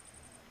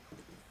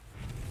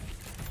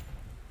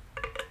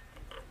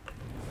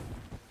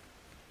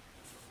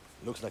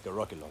 Looks like a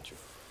rocket launcher.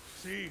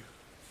 See,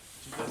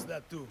 she does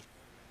that too.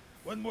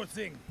 One more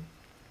thing.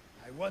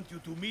 I want you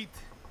to meet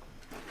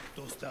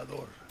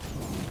Tostador.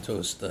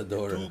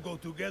 Tostador. The two go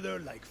together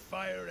like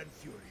fire and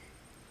fury.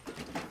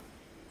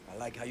 I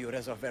like how you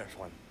resolver,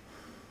 Juan.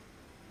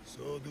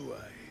 So do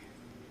I.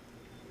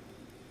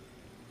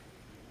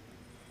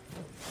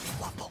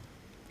 Guapo.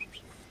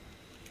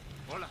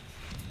 Hola.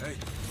 Hey.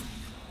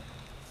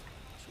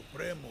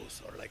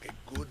 Supremos are like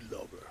a good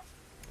lover.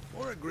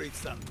 Or a great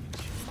sandwich.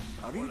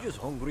 Are you just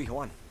hungry,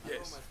 Juan?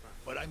 Yes,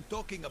 but I'm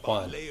talking about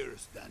Juan.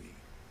 layers, Danny.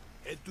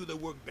 Head to the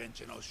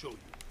workbench and I'll show you.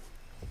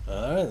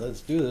 Alright,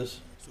 let's do this.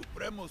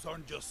 Supremos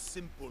aren't just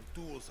simple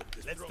tools of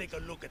destruction. Let's take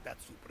a look at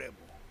that Supremo.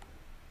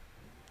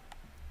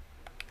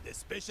 The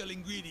special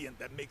ingredient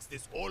that makes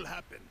this all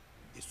happen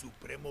is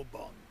Supremo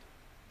Bond.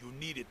 You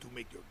need it to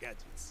make your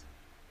gadgets.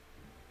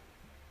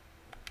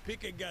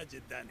 Pick a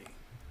gadget, Danny.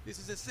 This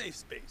is a safe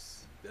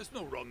space. There's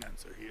no wrong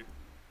answer here.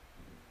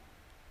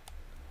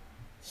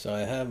 So I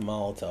have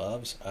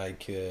Molotovs. I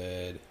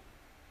could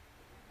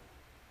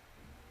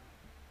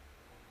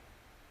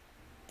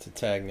to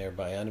tag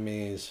nearby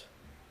enemies.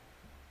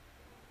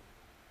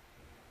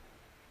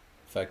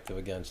 Effective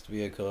against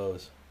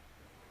vehicles.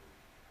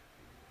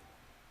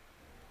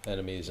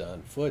 Enemies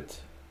on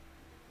foot.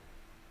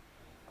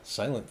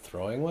 Silent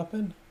throwing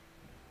weapon?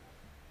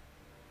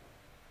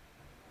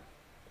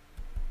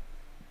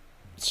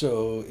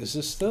 So is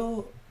this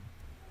still...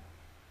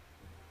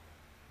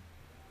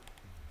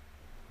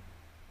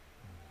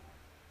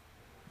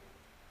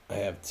 I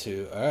have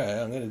two. Alright,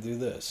 I'm gonna do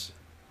this.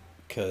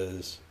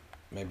 Because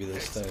maybe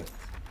this thing.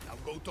 Now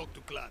go talk to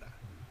Clara.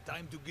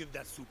 Time to give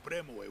that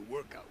Supremo a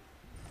workout.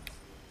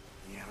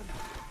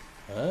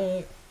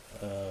 Alright.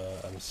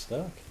 I'm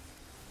stuck.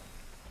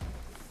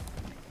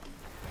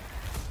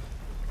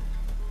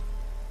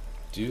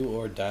 Do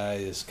or die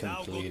is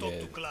completed. Now go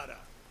talk to Clara.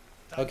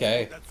 Time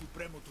Okay. to put that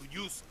Supremo to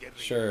use, Guerrilla.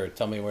 Sure,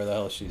 tell me where the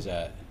hell she's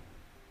at.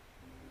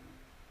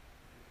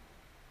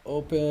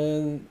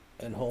 Open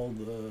and hold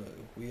the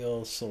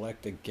wheel,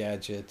 select a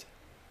gadget.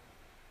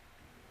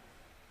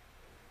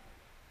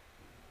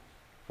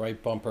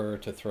 Right bumper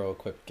to throw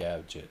equipped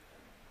gadget.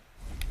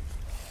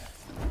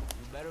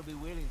 You better be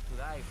willing to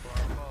die for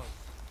our cause.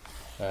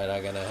 Alright,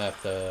 I'm gonna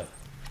have to...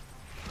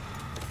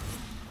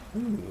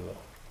 Ooh.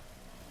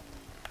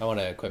 I want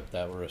to equip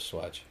that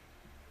wristwatch.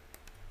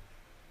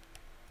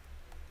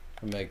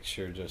 Make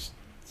sure just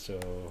so...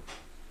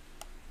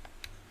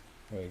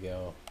 There we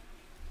go.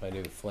 My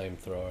new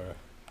flamethrower.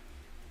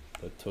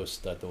 The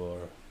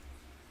Tostador.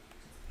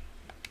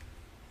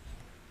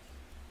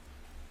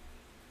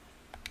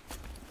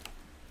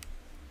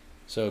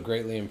 So it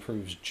greatly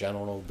improves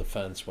general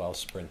defense while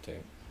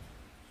sprinting.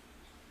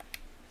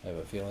 I have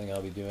a feeling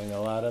I'll be doing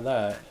a lot of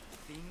that.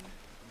 Thing,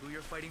 do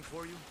your fighting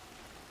for you.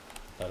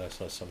 Thought I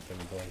saw something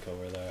blink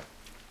over there.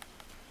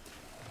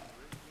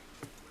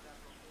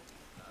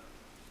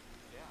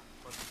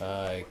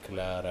 Hi,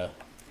 Clara.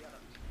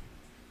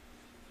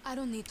 I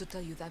don't need to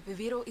tell you that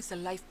Viviro is the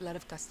lifeblood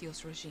of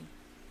Castillo's regime.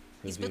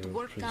 He's built Viviro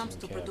work prison camps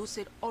to camp. produce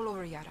it all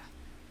over Yara.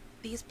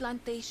 These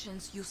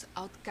plantations use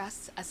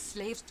outcasts as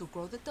slaves to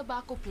grow the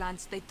tobacco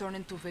plants they turn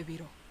into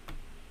Viviro.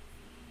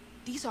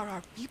 These are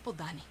our people,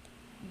 Danny.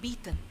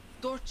 Beaten,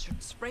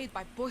 tortured, sprayed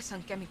by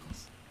poison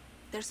chemicals.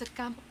 There's a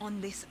camp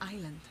on this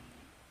island.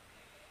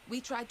 We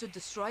tried to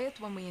destroy it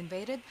when we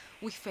invaded.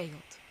 We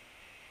failed.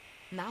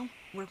 Now,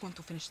 we're going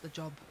to finish the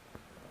job.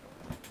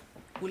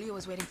 Julio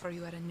is waiting for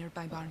you at a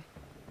nearby barn.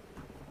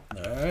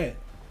 Alright.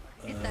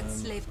 Hit that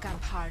slave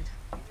camp hard.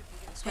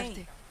 Suerte.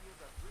 Hey.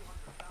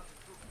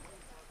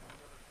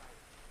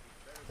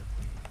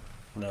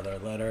 Another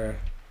letter.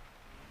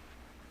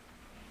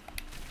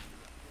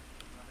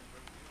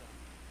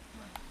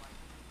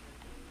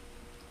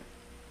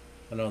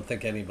 I don't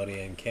think anybody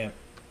in camp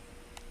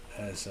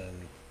has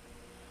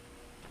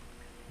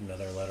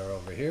another letter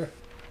over here.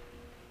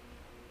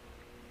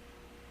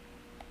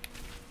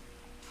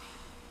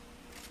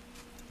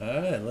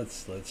 Alright,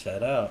 let's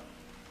head out.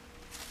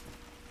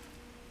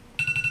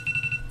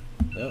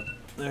 Yep,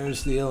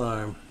 there's the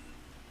alarm.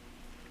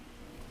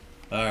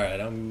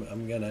 Alright,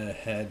 I'm gonna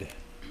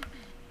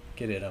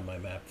get it on my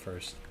map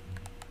first.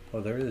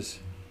 Oh, there is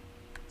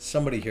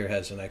Somebody here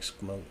has an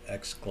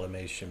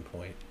exclamation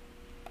point.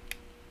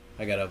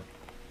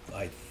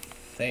 I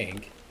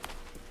think.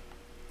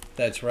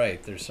 That's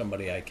right, there's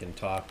somebody I can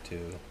talk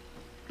to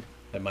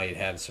that might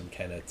have some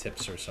kind of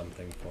tips or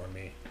something for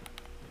me.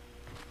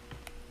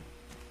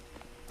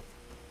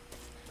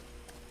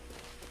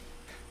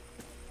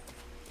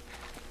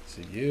 Is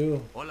it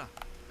you? Hola.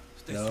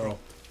 Stay No. strong.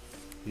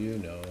 You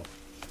know.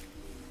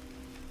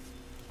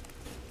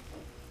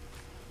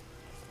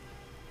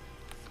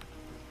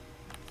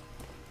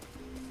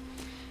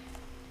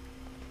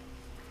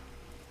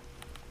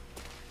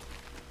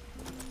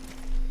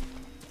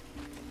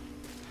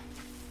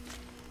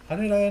 How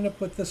did I end up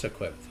with this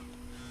equipped?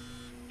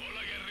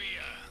 Hola,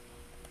 guerrilla.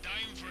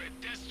 Time for a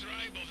test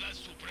drive of that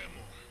Supremo.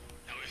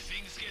 Now, if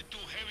things get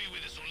too heavy with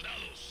the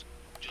soldados,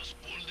 just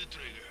pull the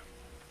trigger.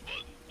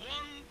 But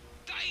one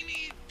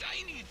tiny,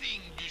 tiny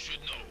thing you should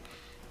know.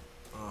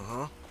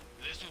 Uh-huh.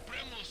 The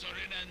Supremos are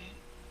in an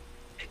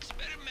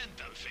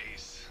experimental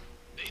phase.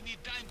 They need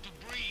time to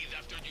breathe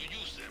after you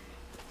use them.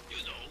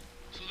 You know,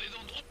 so they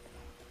don't...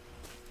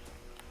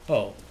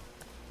 Oh.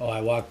 Oh,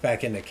 I walked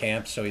back into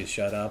camp, so he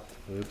shut up.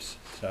 Oops,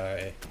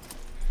 sorry.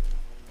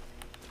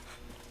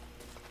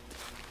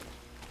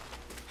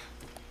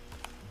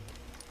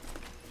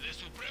 The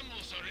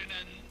Supremos are in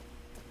an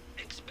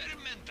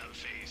experimental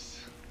phase.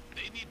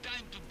 They need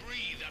time to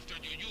breathe after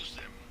you use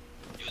them.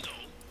 You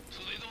know,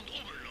 so they don't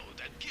overload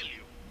and kill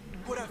you.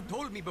 Would have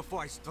told me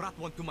before I strap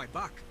one to my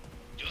back.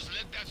 Just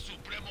let that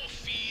Supremo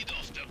feed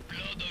off the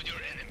blood of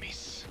your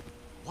enemies.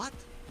 What?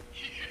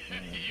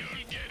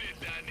 You'll get it,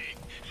 Danny.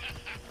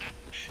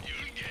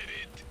 You'll get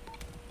it.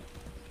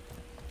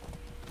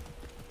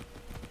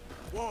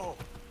 Whoa.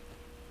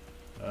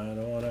 I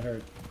don't want to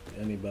hurt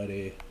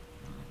anybody.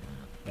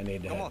 I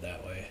need to Come head on.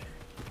 that way.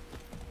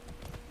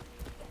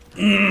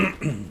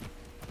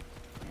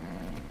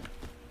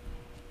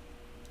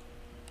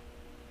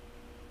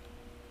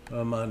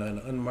 I'm on an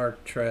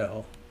unmarked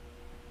trail.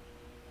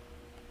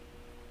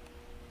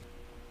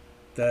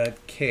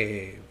 That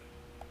cave.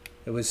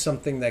 It was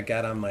something that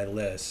got on my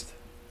list.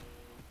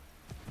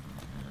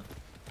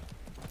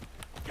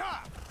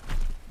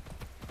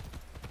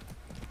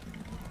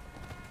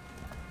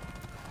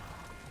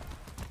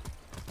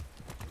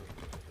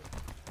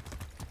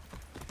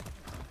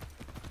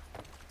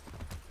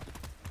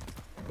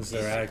 Was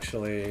there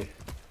actually...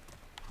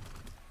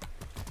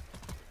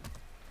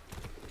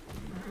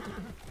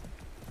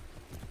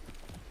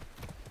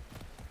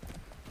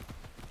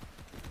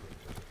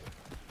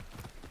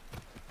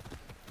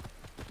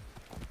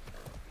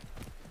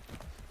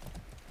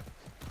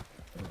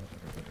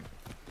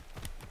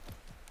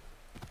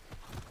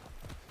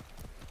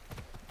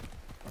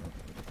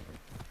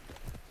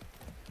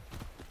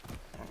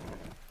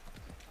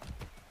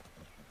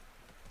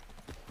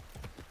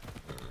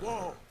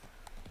 Whoa.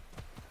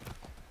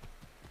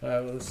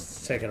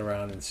 Let's take it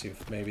around and see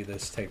if maybe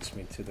this takes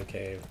me to the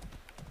cave.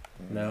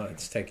 No,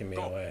 it's taking me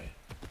away.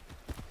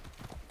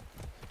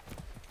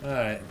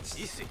 Alright.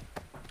 Easy.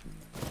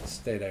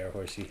 Stay there,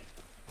 horsey.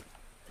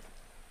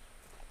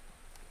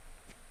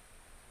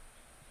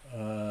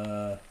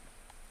 It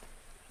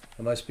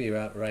must be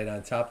right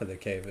on top of the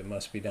cave. It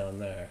must be down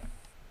there.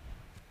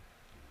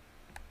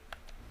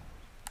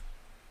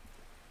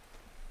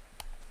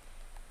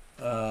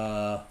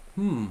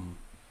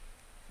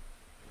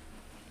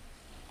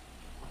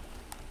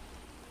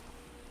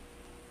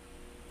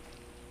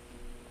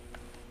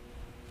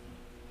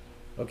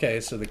 Okay,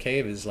 so the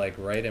cave is like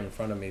right in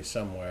front of me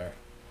somewhere.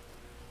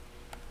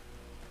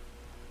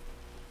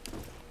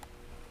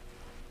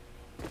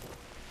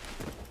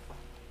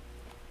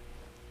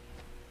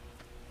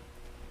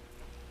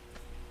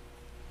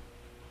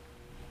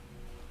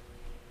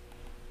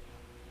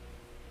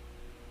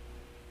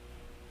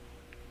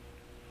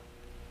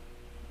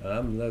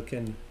 I'm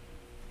looking.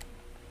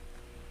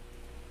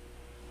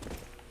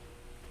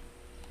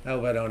 I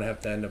hope I don't have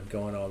to end up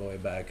going all the way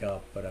back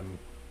up, but I'm...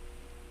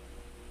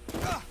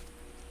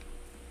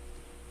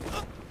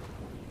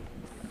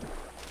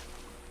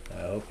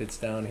 I hope it's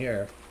down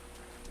here.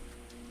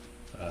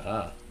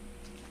 Aha.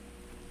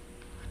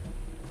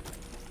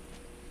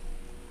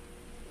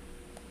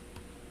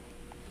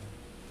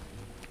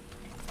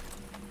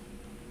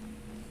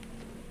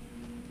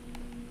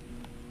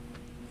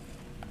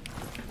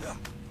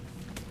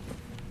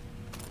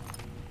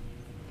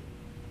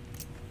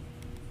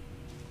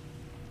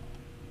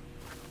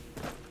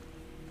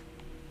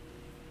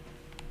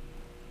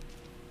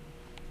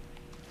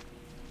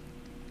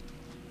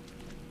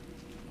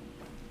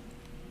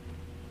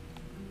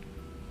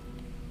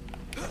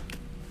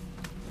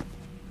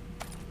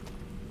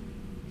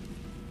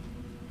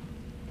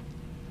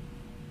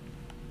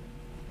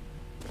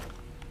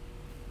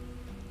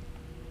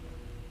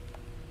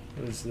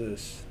 What is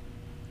this?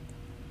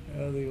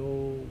 Out of the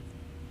old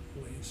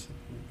ways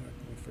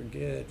we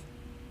forget.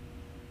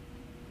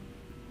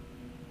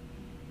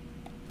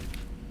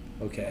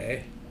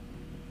 Okay.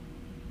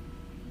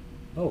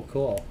 Oh,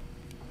 cool.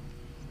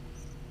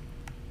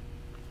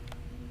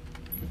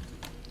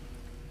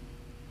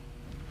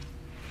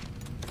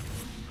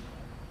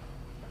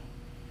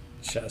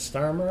 Chest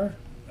armor?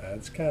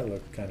 That's gotta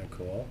look kind of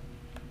cool.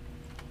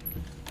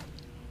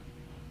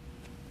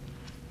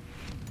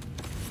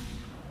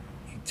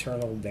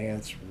 Eternal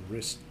Dance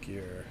wrist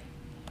gear.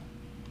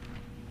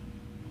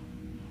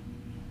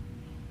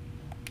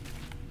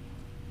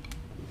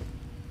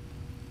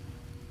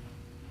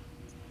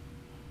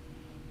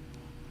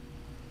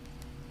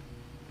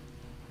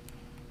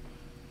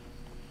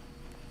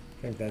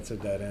 I think that's a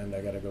dead end. I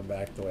gotta go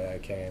back the way I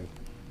came.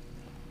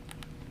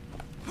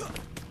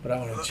 But I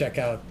want to check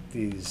out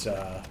these,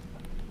 as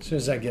soon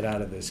as I get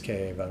out of this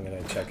cave, I'm going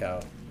to check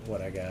out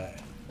what I got.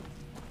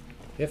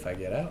 If I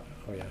get out.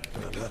 Oh yeah,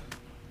 there we go.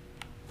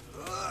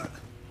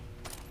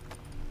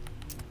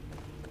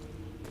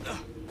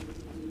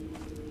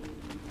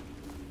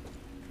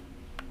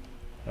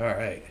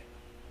 Alright.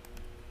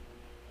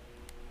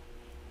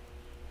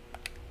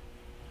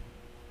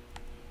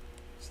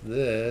 So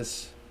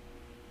this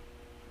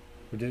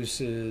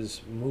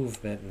reduces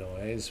movement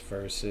noise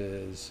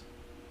versus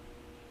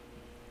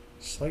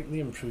slightly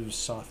improves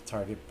soft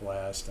target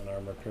blast and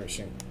armor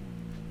piercing.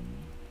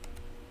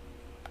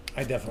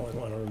 I definitely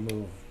want to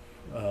remove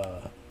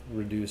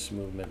reduce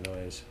movement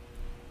noise.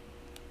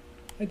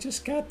 I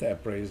just got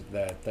that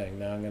thing.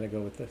 Now I'm gonna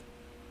go with the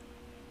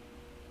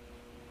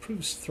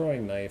improves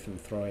throwing knife and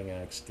throwing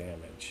axe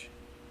damage.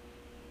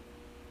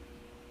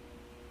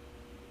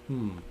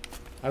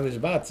 I was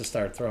about to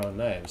start throwing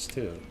knives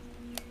too,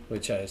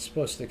 which I was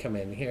supposed to come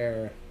in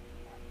here.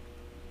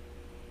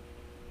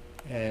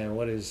 And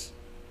what is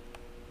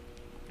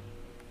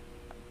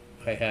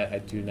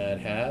I do not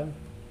have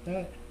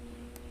that.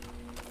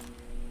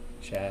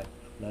 Chat.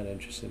 I'm not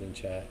interested in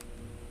chat.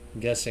 I'm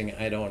guessing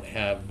I don't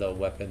have the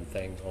weapon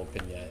thing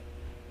open yet.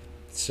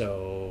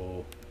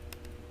 So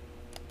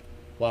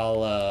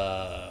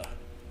while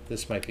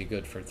this might be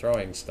good for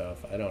throwing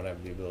stuff, I don't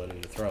have the ability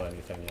to throw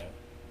anything yet.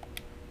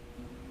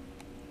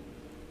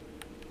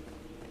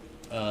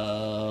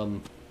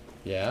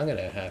 Yeah, I'm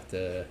gonna have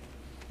to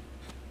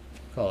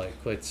call it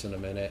quits in a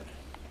minute.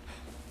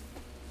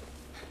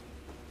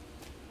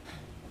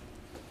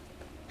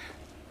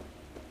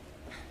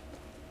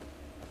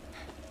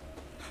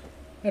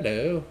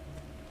 Hello.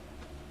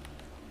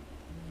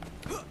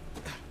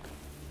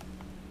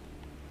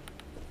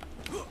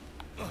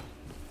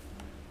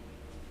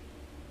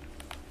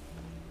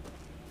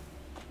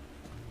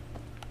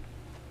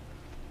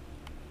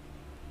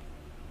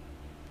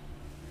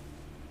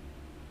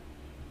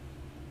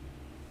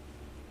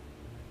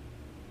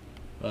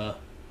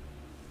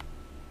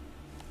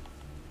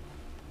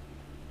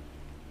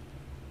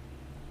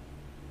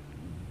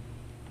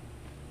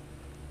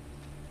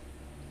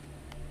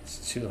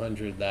 It's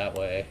 200 that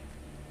way.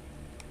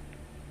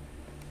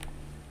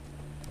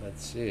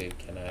 Let's see,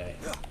 can I...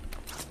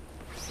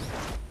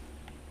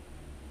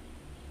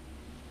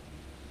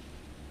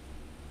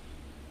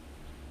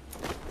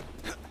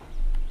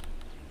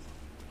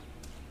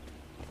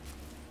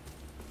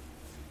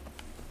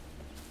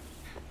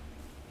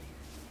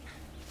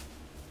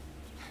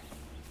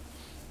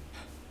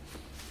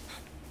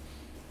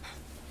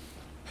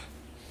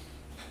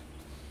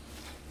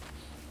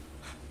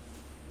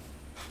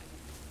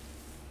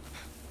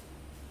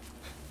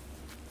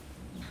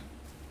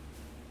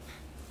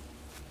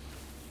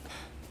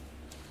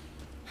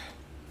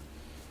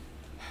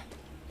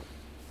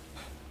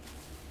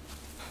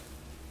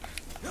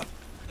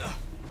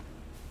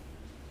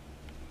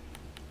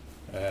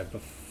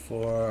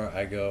 Before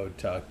I go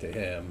talk to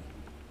him,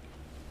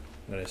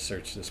 I'm going to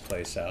search this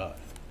place out.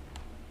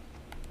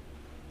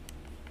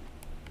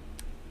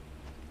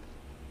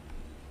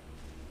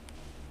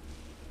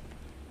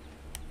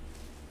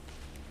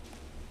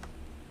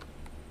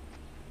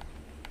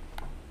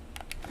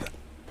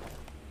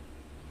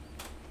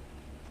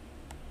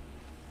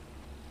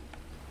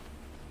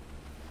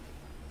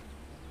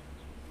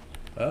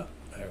 Oh,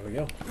 there we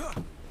go.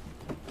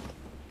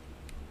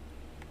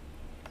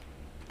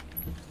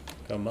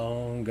 Come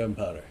on,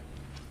 gunpowder.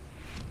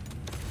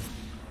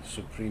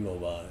 Supremo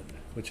Bond,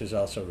 which is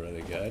also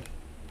really good.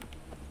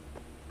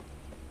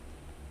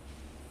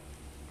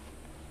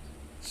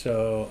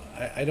 So,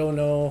 I don't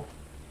know.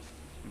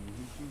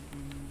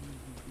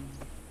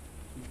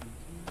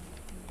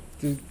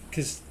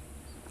 Because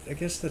I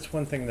guess that's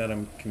one thing that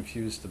I'm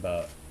confused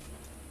about.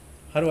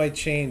 How do I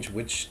change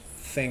which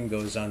thing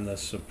goes on the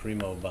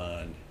Supremo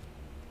Bond?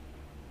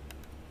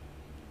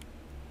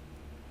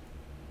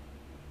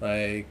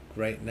 Like,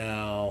 right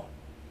now,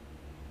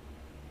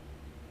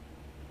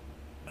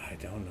 I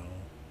don't know.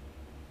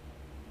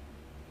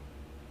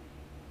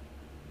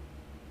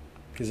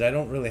 Because I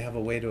don't really have a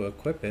way to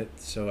equip it,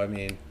 so I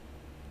mean,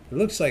 it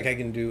looks like I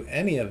can do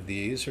any of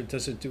these, or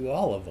does it do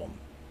all of them?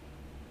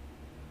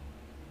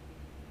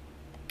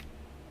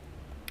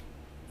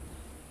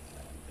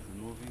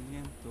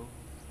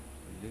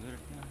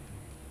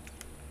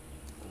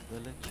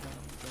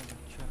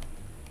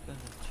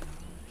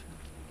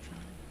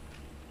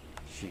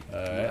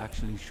 You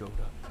actually showed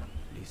up.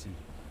 Listen,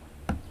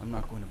 I'm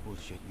not going to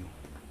bullshit you.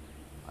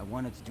 I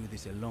wanted to do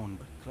this alone,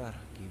 but Clara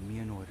gave me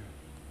an order.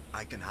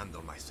 I can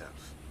handle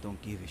myself. Don't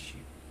give a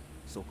shit.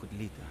 So could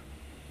Lita.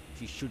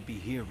 He should be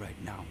here right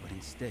now, but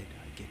instead,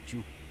 I get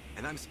you.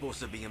 And I'm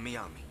supposed to be in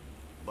Miami.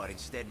 But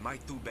instead, my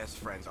two best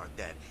friends are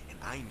dead, and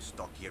I'm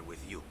stuck here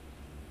with you.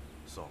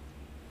 So,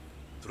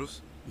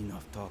 truce?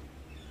 Enough talk.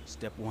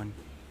 Step 1,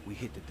 we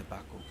hit the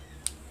tobacco.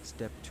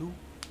 Step 2,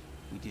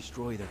 we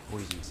destroy their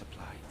poison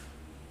supply.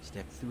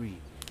 Step 3,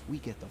 we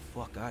get the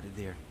fuck out of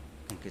there,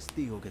 and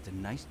Castillo gets a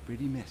nice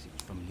pretty message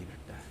from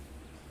Libertad.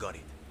 Got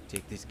it.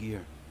 Take this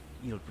gear.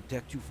 It'll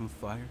protect you from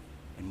fire,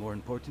 and more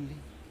importantly,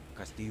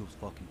 Castillo's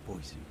fucking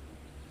poison.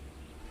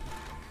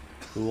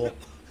 Cool.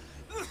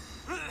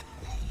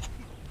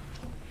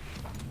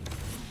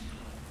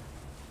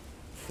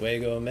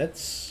 Fuego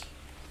mitts.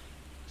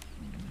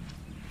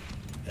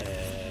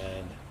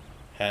 And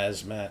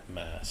hazmat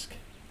mask.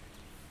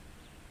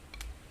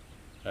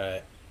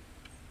 Alright.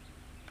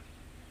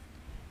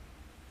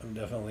 I'm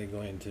definitely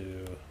going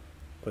to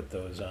put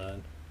those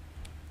on.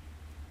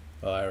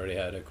 Well, I already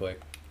had it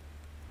quick.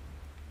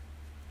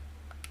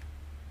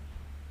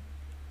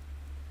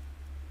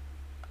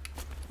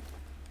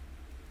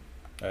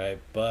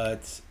 Alright,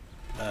 but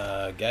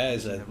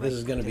guys, this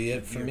is going to be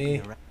it for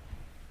me.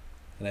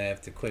 And I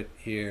have to quit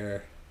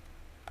here.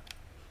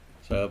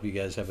 So I hope you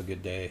guys have a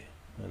good day.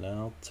 And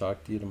I'll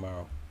talk to you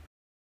tomorrow.